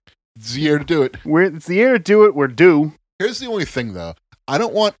 it's the year to do it. It's the year to do it. We're due. Here's the only thing, though. I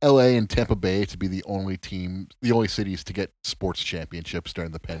don't want LA and Tampa Bay to be the only cities to get sports championships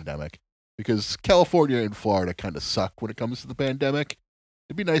during the pandemic, because California and Florida kind of suck when it comes to the pandemic.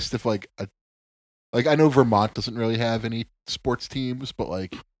 It'd be nice if like I know Vermont doesn't really have any sports teams, but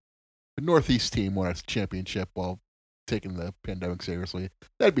like the Northeast team won a championship while taking the pandemic seriously.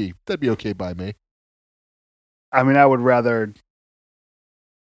 That'd be okay by me. I mean, I would rather.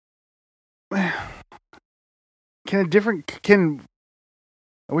 I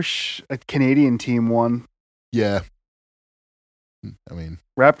wish a Canadian team won. Yeah. I mean,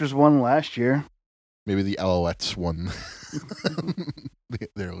 Raptors won last year. Maybe the Alouettes won.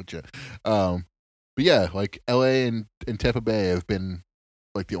 They're legit. But yeah, like LA and Tampa Bay have been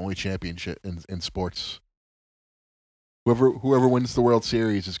like the only championship in sports. Whoever wins the World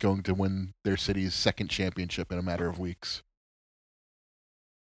Series is going to win their city's second championship in a matter of weeks.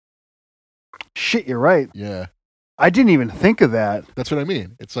 Shit, you're right. Yeah. I didn't even think of that. That's what I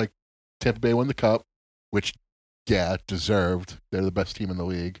mean. It's like Tampa Bay won the cup, which, yeah, deserved. They're the best team in the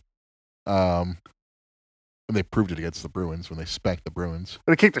league. And they proved it against the Bruins when they spanked the Bruins.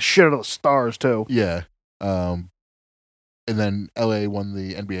 They kicked the shit out of the Stars, too. Yeah. And then LA won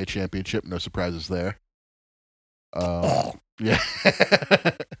the NBA championship. No surprises there. Yeah.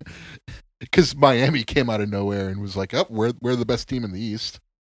 Because Miami came out of nowhere and was like, oh, we're the best team in the East.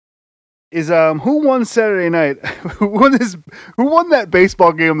 Is who won Saturday night? Who won that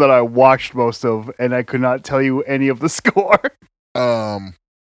baseball game that I watched most of, and I could not tell you any of the score?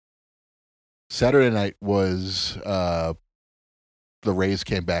 Saturday night was the Rays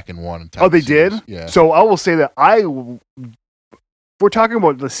came back and won. Oh, they did? Yeah. So I will say that we're talking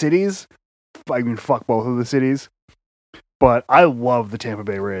about the cities. I mean, fuck both of the cities, but I love the Tampa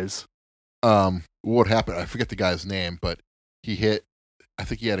Bay Rays. What happened? I forget the guy's name, but he hit. I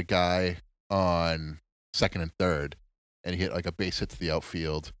think he had a guy on second and third, and he hit like a base hit to the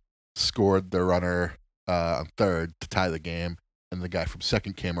outfield, scored the runner on third to tie the game, and the guy from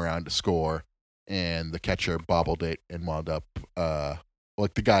second came around to score, and the catcher bobbled it and wound up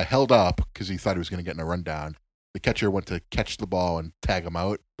like the guy held up because he thought he was going to get in a rundown, the catcher went to catch the ball and tag him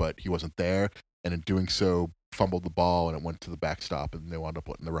out, but he wasn't there, and in doing so, fumbled the ball and it went to the backstop, and they wound up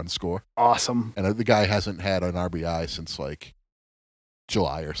letting the run score. Awesome. And the guy hasn't had an RBI since like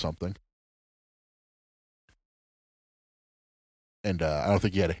July or something. And I don't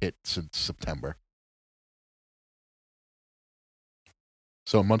think he had a hit since September.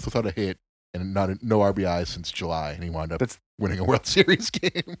 So a month without a hit and no RBI since July, and he wound up winning a World Series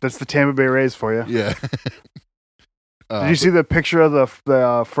game. That's the Tampa Bay Rays for you. Yeah. Did you see the picture of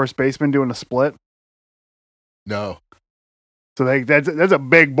the first baseman doing a split? No. So that's a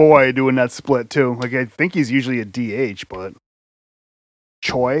big boy doing that split too. Like I think he's usually a DH, but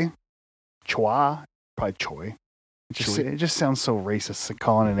Choi, probably Choi. It just sounds so racist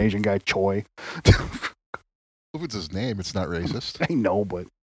calling an Asian guy Choi. If it's his name, it's not racist. I know, but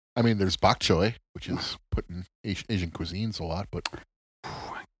I mean, there's bok choy, which is put in Asian cuisines a lot, but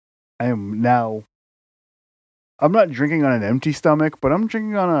I'm not drinking on an empty stomach, but I'm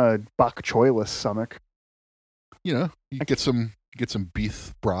drinking on a bok choy-less stomach. You know, you get some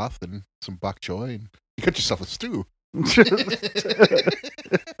beef broth and some bok choy, and you get yourself a stew.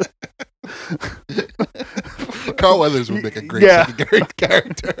 Carl Weathers would make a great secondary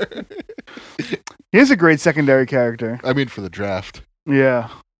character. He is a great secondary character. I mean, for the draft. Yeah.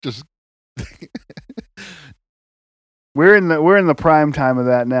 Just we're in the prime time of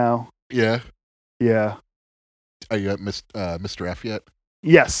that now. Yeah. Yeah. Are you at Mr. F yet?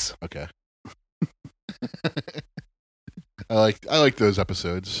 Yes. Okay. I like those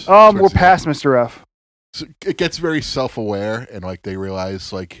episodes. We're past Mr. F. So it gets very self-aware, and like they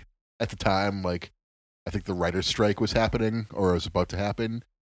realize, like at the time, like I think the writer's strike was happening or was about to happen,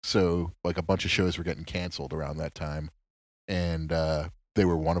 so like a bunch of shows were getting canceled around that time, and they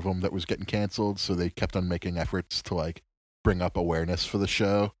were one of them that was getting canceled. So they kept on making efforts to like bring up awareness for the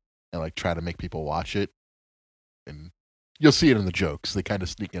show and like try to make people watch it, and you'll see it in the jokes. They kind of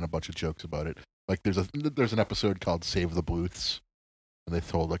sneak in a bunch of jokes about it. Like there's an episode called Save the Bluths, and they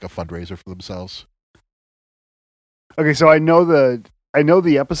hold like a fundraiser for themselves. Okay, so I know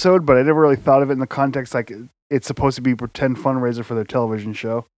the episode, but I never really thought of it in the context like it's supposed to be a pretend fundraiser for their television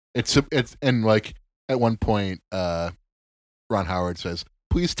show. It's and like at one point, Ron Howard says,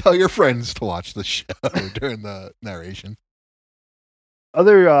 "Please tell your friends to watch the show" during the narration.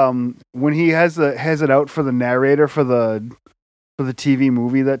 When he has it out for the narrator for the TV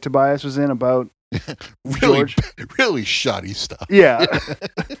movie that Tobias was in about really shoddy stuff. Yeah.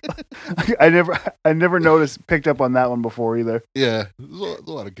 I never picked up on that one before either. Yeah, there's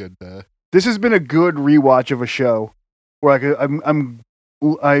a lot of good. This has been a good rewatch of a show where I'm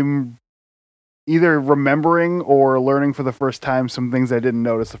either remembering or learning for the first time some things I didn't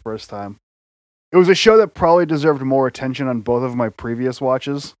notice the first time. It was a show that probably deserved more attention on both of my previous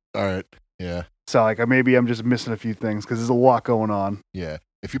watches. All right. Yeah. So like maybe I'm just missing a few things because there's a lot going on. Yeah.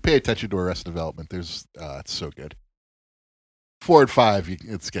 If you pay attention to Arrested Development, there's it's so good. 4 and 5,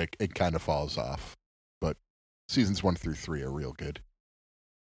 it kind of falls off, but seasons 1 through 3 are real good.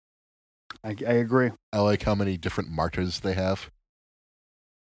 I agree. I like how many different Martas they have.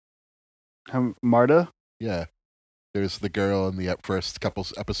 Marta? Yeah. There's the girl in the first couple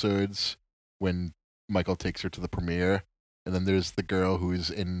episodes when Michael takes her to the premiere, and then there's the girl who's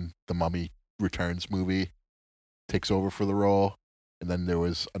in the Mummy Returns movie, takes over for the role, and then there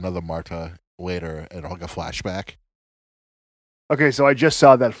was another Marta later and like a flashback. Okay, so I just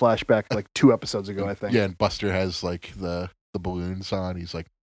saw that flashback like 2 episodes ago, I think. Yeah, and Buster has like the balloons on. He's like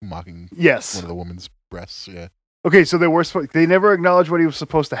mocking one of the woman's breasts. Yeah. Okay, so they never acknowledged what he was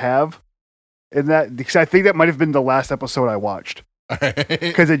supposed to have in that, because I think that might have been the last episode I watched.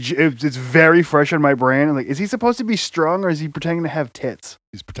 Because it's very fresh in my brain. Like, is he supposed to be strong or is he pretending to have tits?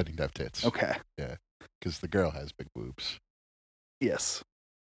 He's pretending to have tits. Okay. Yeah, because the girl has big boobs. Yes.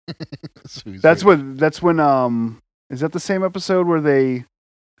 So that's when is that the same episode where they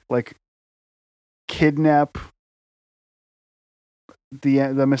like kidnap the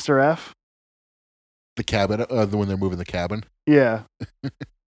Mr. F? The cabin, the when they're moving the cabin. Yeah.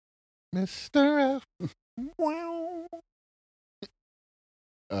 Mr. F.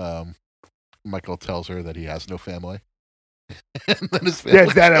 Michael tells her that he has no family. And then his family. Yeah,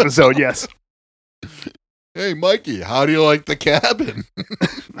 it's that episode, yes. Hey, Mikey, how do you like the cabin?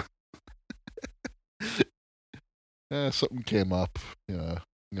 Something came up. I'm going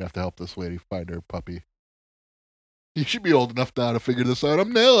to have to help this lady find her puppy. You should be old enough now to figure this out.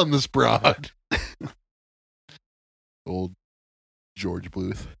 I'm nailing this broad. Old George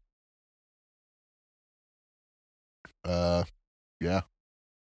Bluth. Yeah. Yeah,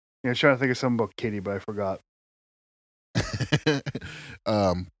 I was trying to think of something about Kitty, but I forgot.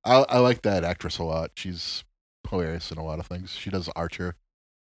 I like that actress a lot. She's hilarious in a lot of things. She does Archer.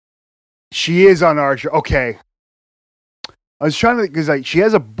 She is on Archer. Okay. I was trying to, because she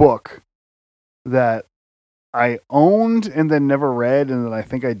has a book that I owned and then never read, and then I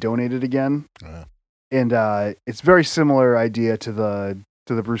think I donated again. And it's very similar idea to the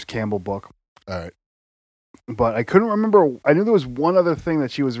Bruce Campbell book. All right. But I couldn't remember. I knew there was one other thing that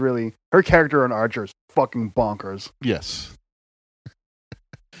she was really, her character on Archer is fucking bonkers. Yes.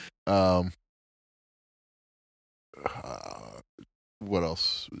 What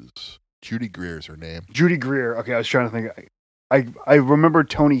else is Judy Greer's her name? Judy Greer. Okay, I was trying to think. I remember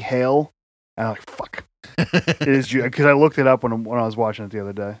Tony Hale, and I'm like, fuck. It is Judy, because I looked it up when I was watching it the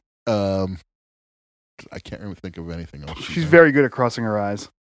other day. I can't really think of anything else. She's very good at crossing her eyes.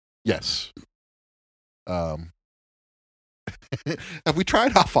 Yes. Have we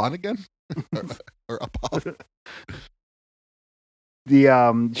tried Off On again? or Up Off?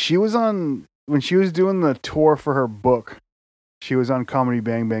 She was on, when she was doing the tour for her book, she was on Comedy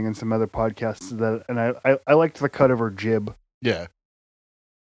Bang Bang and some other podcasts and I liked the cut of her jib. Yeah.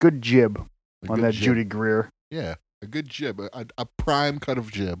 Good jib A on good that jib. Judy Greer. Yeah. A good jib. A prime cut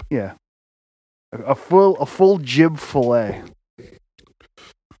of jib. Yeah. A full jib fillet.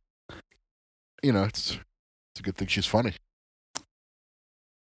 You know, it's a good thing she's funny.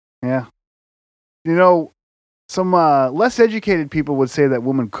 Yeah. You know, some less educated people would say that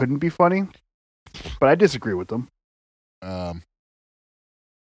women couldn't be funny, but I disagree with them. I'm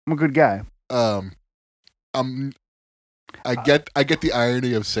a good guy. I get the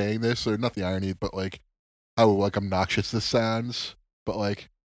irony of saying this, or not the irony, but like how like obnoxious this sounds. But like,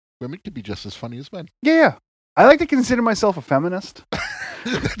 women can be just as funny as men. Yeah. I like to consider myself a feminist.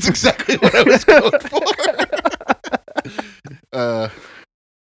 That's exactly what I was going for.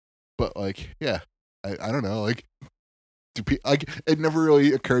 But like, yeah, I don't know. Like, it never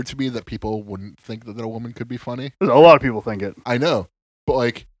really occurred to me that people wouldn't think that a woman could be funny. A lot of people think it. I know, but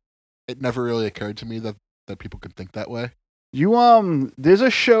like, it never really occurred to me that people could think that way. There's a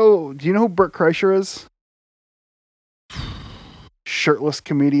show. Do you know who Bert Kreischer is? Shirtless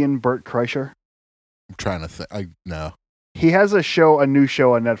comedian Bert Kreischer. I'm trying to think. No. He has a new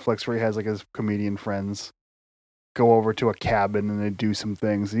show on Netflix where he has like his comedian friends go over to a cabin and they do some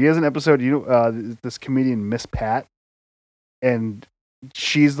things. He has an episode, this comedian Miss Pat, and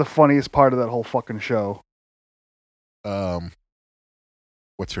she's the funniest part of that whole fucking show.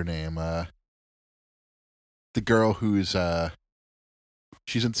 What's her name? The girl who's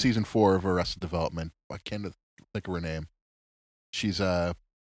she's in season 4 of Arrested Development. I can't think of her name. She's now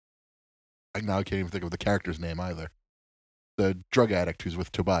I can't even think of the character's name either. The drug addict who's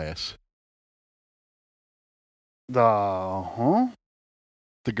with Tobias. The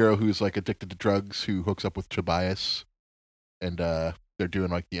girl who's like addicted to drugs who hooks up with Tobias, and they're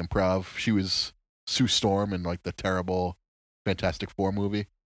doing like the improv. She was Sue Storm in like the terrible Fantastic Four movie.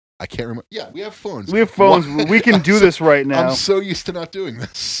 I can't remember. Yeah, we have phones. We have phones. We can do this right now. I'm so used to not doing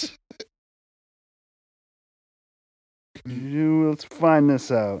this. Let's find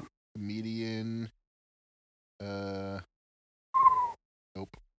this out. Comedian.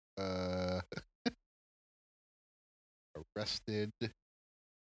 Nope. Arrested.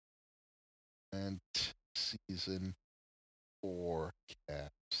 And season 4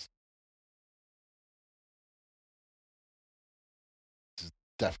 cast. This is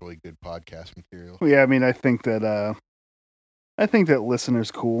definitely good podcast material. Yeah, I mean, I think that listeners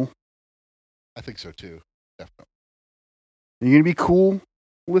cool. I think so too. Definitely. Are you gonna be cool,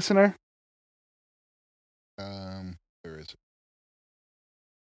 listener? Where is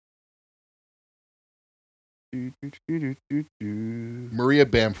it? Maria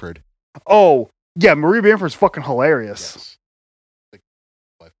Bamford. Oh, yeah, Maria Bamford's fucking hilarious. Yes.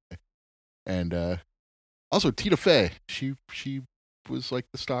 And also Tina Fey. She was like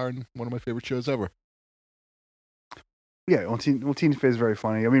the star in one of my favorite shows ever. Yeah, well, Tina Fey is very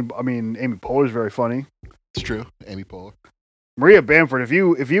funny. I mean, Amy Poehler's very funny. It's true, Amy Poehler. Maria Bamford. If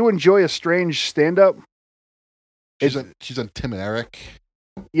you enjoy a strange stand-up, she's on Tim and Eric.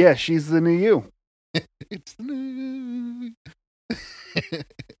 Yeah, she's the new you. It's the new.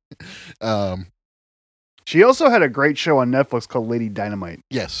 She also had a great show on Netflix called Lady Dynamite.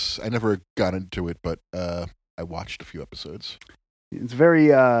 Yes, I never got into it, but I watched a few episodes. It's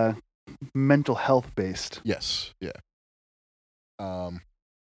very mental health based. Yes, yeah. Her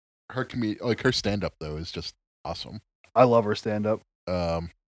stand up though is just awesome. I love her stand up.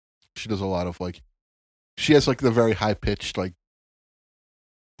 She does a lot of she has like the very high pitched like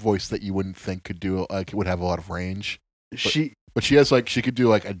voice that you wouldn't think could do it would have a lot of range. But she has she could do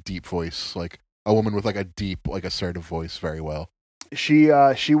like a deep voice, like a woman with like a deep, like assertive voice very well. She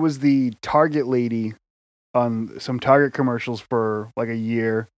was the Target lady on some Target commercials for like a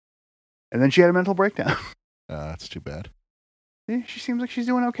year, and then she had a mental breakdown. That's too bad. Yeah, she seems like she's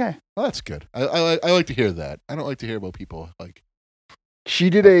doing okay. Well, that's good. I like to hear that. I don't like to hear about people like.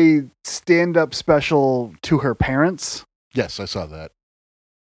 She did a stand-up special to her parents. Yes, I saw that.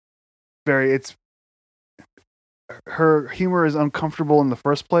 It's her humor is uncomfortable in the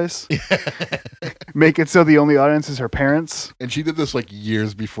first place. Make it so the only audience is her parents. And she did this like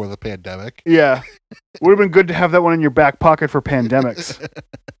years before the pandemic. Yeah. Would have been good to have that one in your back pocket for pandemics.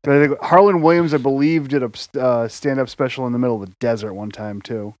 But I think Harlan Williams, I believe, did a stand-up special in the middle of the desert one time,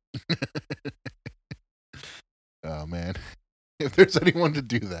 too. Oh, man. If there's anyone to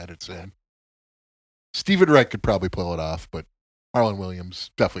do that, it's him. Stephen Wright could probably pull it off, but Harlan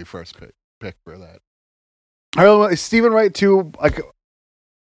Williams, definitely first pick for that. Stephen Wright, too, like,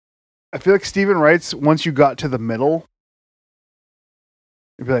 I feel like Stephen Wright's, once you got to the middle,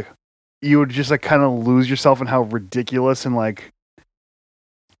 you'd be like, you would just like kind of lose yourself in how ridiculous and like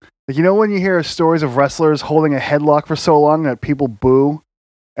you know when you hear stories of wrestlers holding a headlock for so long that people boo,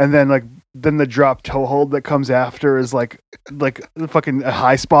 and then the drop toe hold that comes after is like fucking a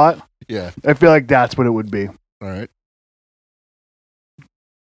high spot. Yeah, I feel like that's what it would be. All right.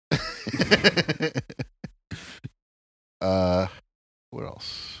 What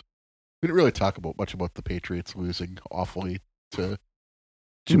else? We didn't really talk much about the Patriots losing awfully to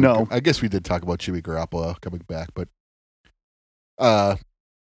Jimmy. No. I guess we did talk about Jimmy Garoppolo coming back, but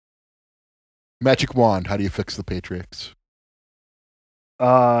magic wand, how do you fix the Patriots?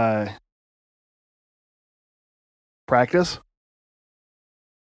 Practice?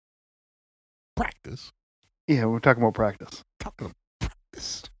 Practice? Yeah, we're talking about practice. Talking about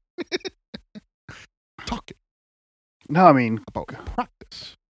practice. Talking No, I mean about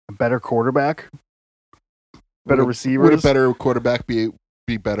practice. A better quarterback, better receivers. Would a better quarterback be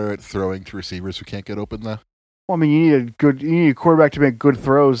better at throwing to receivers who can't get open though? Well, I mean, you need a quarterback to make good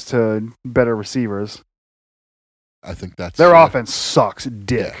throws to better receivers. I think that's their offense sucks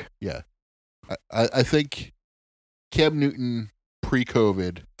dick. Yeah. I think Cam Newton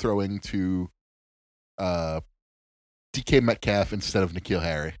pre-COVID throwing to DK Metcalf instead of N'Keal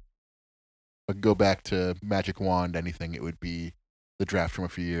Harry. But go back to magic wand, anything, it would be the draft from a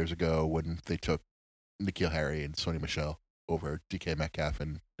few years ago when they took N'Keal Harry and Sony Michel over DK Metcalf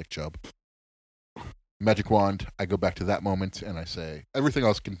and Nick Chubb. Magic wand, I go back to that moment and I say everything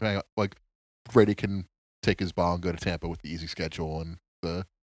else can, like Brady can take his ball and go to Tampa with the easy schedule and the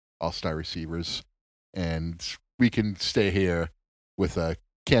all-star receivers, and we can stay here with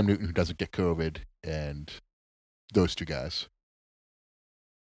Cam Newton who doesn't get COVID and those two guys.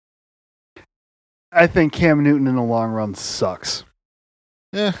 I think Cam Newton in the long run sucks.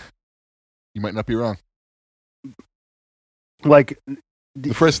 Yeah, you might not be wrong. Like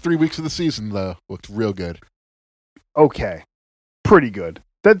the first 3 weeks of the season, though, looked real good. Okay, pretty good.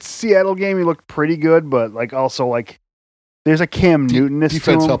 That Seattle game, he looked pretty good, but like also like there's a Cam Newtonness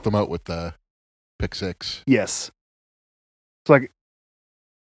defense to him. Helped them out with the pick six. Yes, it's like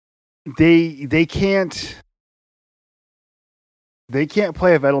they can't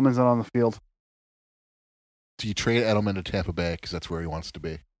play if Edelman's not on the field. Do you trade Edelman to Tampa Bay because that's where he wants to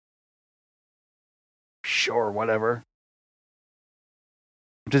be? Sure, whatever.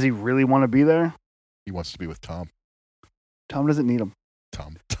 Does he really want to be there? He wants to be with Tom. Tom doesn't need him.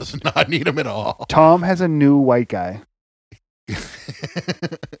 Tom does not need him at all. Tom has a new white guy.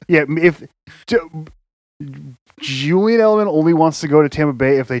 Yeah, if Julian Edelman only wants to go to Tampa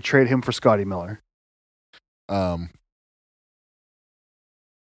Bay if they trade him for Scotty Miller.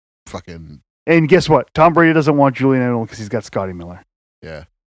 Fucking. And guess what? Tom Brady doesn't want Julian Edelman because he's got Scotty Miller. Yeah.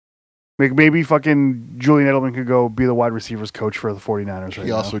 Maybe fucking Julian Edelman could go be the wide receivers coach for the 49ers right now.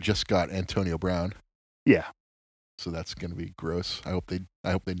 He also just got Antonio Brown. Yeah. So that's going to be gross. I hope they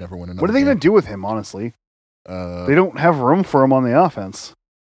never win another What are they game. going to do with him, honestly? They don't have room for him on the offense.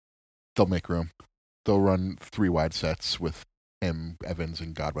 They'll make room. They'll run 3 wide sets with him, Evans,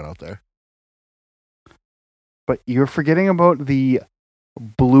 and Godwin out there. But you're forgetting about the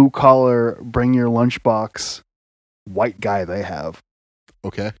blue-collar, bring-your-lunchbox white guy they have.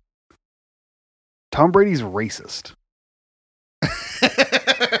 Okay. Tom Brady's racist.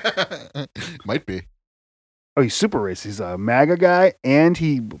 Might be. Oh, he's super racist. He's a MAGA guy, and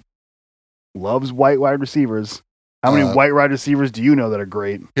he loves white wide receivers. How many white wide receivers do you know that are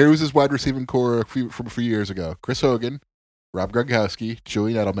great? Here was his wide receiving core from a few years ago. Chris Hogan, Rob Gronkowski,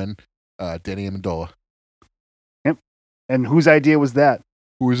 Julian Edelman, Danny Amendola. Yep. And whose idea was that?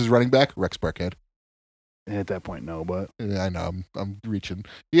 Who was his running back? Rex Burkhead. At that point, no, but... I know, I'm reaching.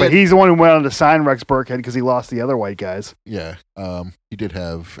 But he's the one who went on to sign Rex Burkhead because he lost the other white guys. Yeah. He did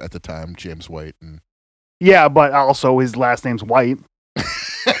have, at the time, James White and Yeah, but also his last name's White.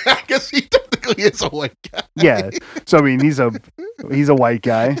 I guess he technically is a white guy. Yeah. So I mean, he's a white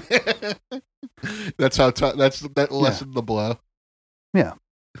guy. That's how. That lessened the blow. Yeah.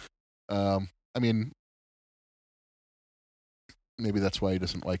 I mean, maybe that's why he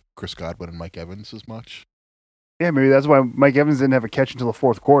doesn't like Chris Godwin and Mike Evans as much. Yeah, maybe that's why Mike Evans didn't have a catch until the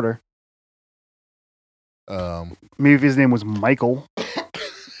fourth quarter. Maybe if his name was Michael.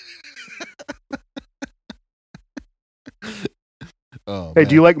 Oh, hey,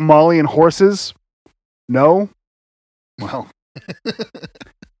 do you like Molly and horses? No? Well,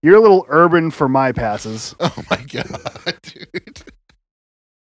 you're a little urban for my passes. Oh my god, dude.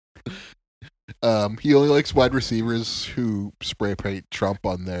 He only likes wide receivers who spray paint Trump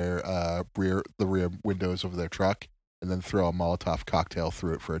on their rear windows of their truck and then throw a Molotov cocktail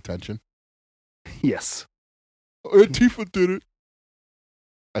through it for attention. Yes. Antifa did it.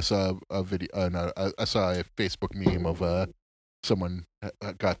 I saw a video. I saw a Facebook meme of someone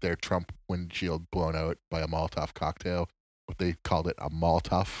got their Trump windshield blown out by a Molotov cocktail, but they called it a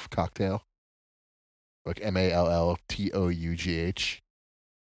Molotov cocktail, like Malltough.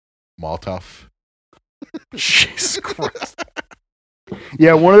 Molotov. Jesus Christ.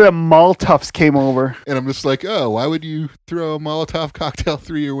 Yeah, one of the Maltuffs came over. And I'm just like, oh, why would you throw a Molotov cocktail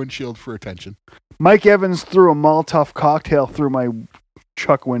through your windshield for attention? Mike Evans threw a Molotov cocktail through my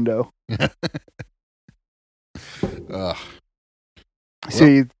truck window.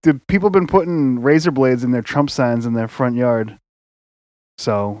 See, the people have been putting razor blades in their Trump signs in their front yard.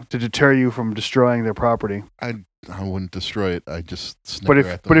 So, to deter you from destroying their property. I wouldn't destroy it. I just But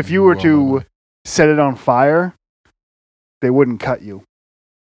if you were to set it on fire, they wouldn't cut you.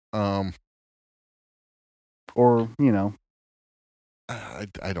 Or, you know. I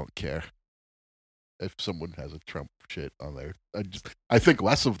don't care if someone has a Trump shit on there. I think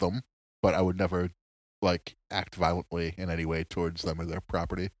less of them, but I would never act violently in any way towards them or their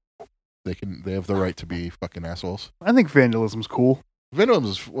property. They have the right to be fucking assholes. I think vandalism's cool.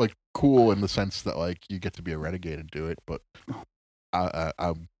 Vandalism is cool in the sense that you get to be a renegade and do it, but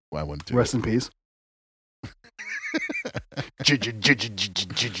I wouldn't do it. Rest in peace. This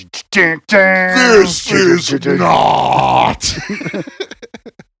is not.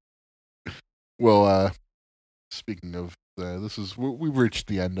 Well, speaking of, we've reached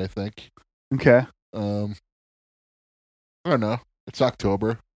the end, I think. Okay. I don't know. It's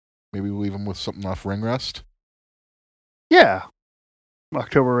October. Maybe we'll leave them with something off Ring Rust. Yeah.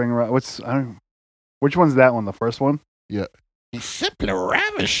 October Ring Rust. Which one's that one? The first one? Yeah. He's simply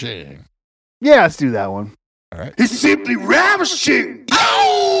ravishing. Yeah, let's do that one. All right. He's simply ravishing.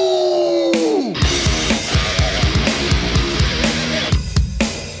 Ow!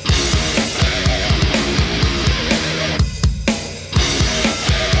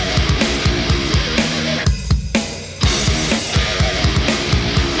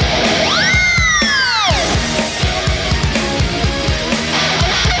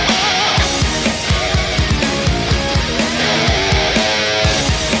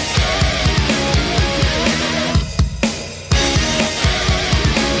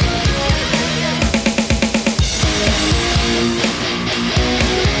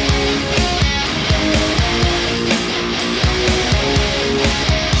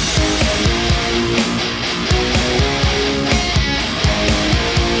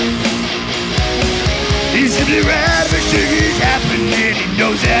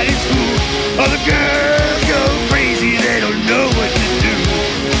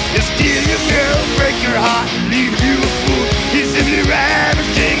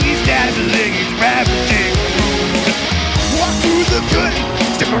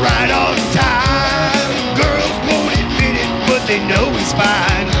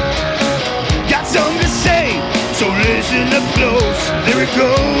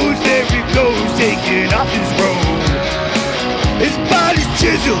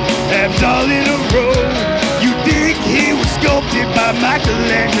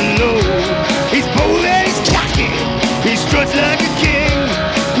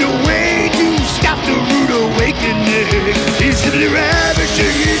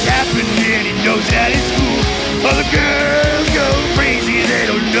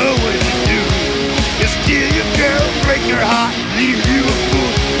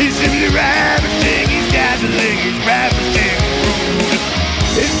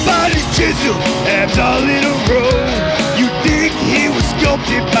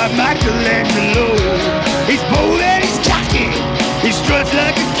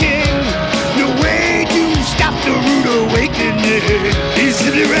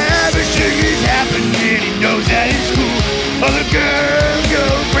 Other girls go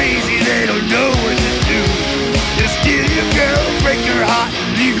crazy, they don't know what to do.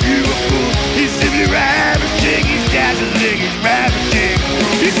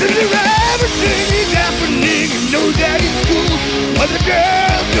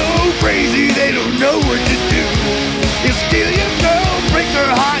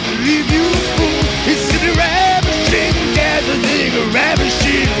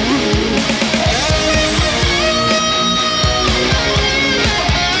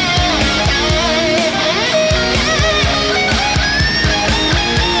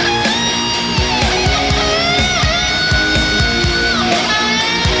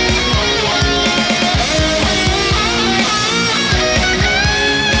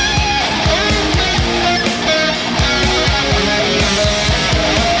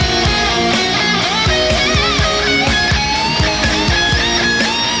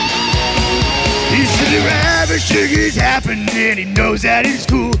 ravishing is happening, he knows that it's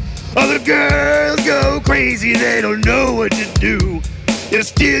cool. Other girls go crazy, they don't know what to do. He'll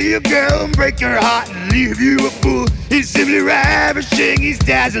steal your girl and break your heart and leave you a fool. He's simply ravishing, he's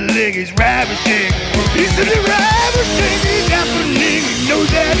dazzling, he's ravishing. He's simply ravishing, he's happening, he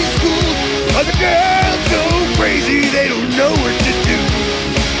knows that he's cool. Other girls go crazy, they don't know what to do.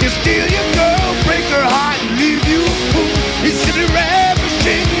 He'll steal your girl, break her heart and leave you a fool. He's simply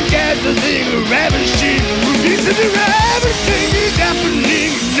ravishing, dazzling, ravishing. He's simply ravishing, he's happening,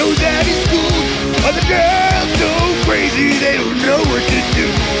 he knows that he's cool. Other girls go crazy, they don't know what to do.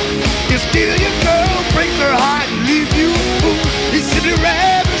 He'll steal your girl, break her heart and leave you a fool. He's simply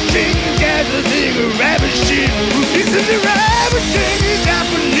ravishing, dazzling, ravishing. He's simply ravishing, he's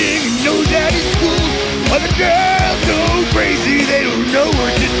happening, he knows that he's cool. Other girls go crazy, they don't know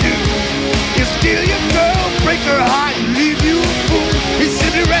what to do. He'll steal your girl, break her heart and leave you a fool. He's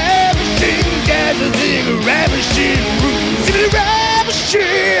simply ravishing, dazzling, ravishing. Simply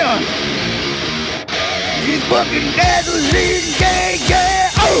ravishing. He's fucking dazzling, yeah,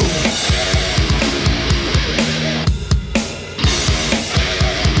 yeah, oh!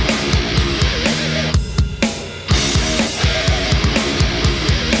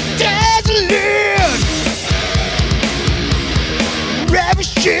 Dazzling!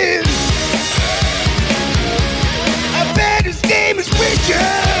 Ravishing!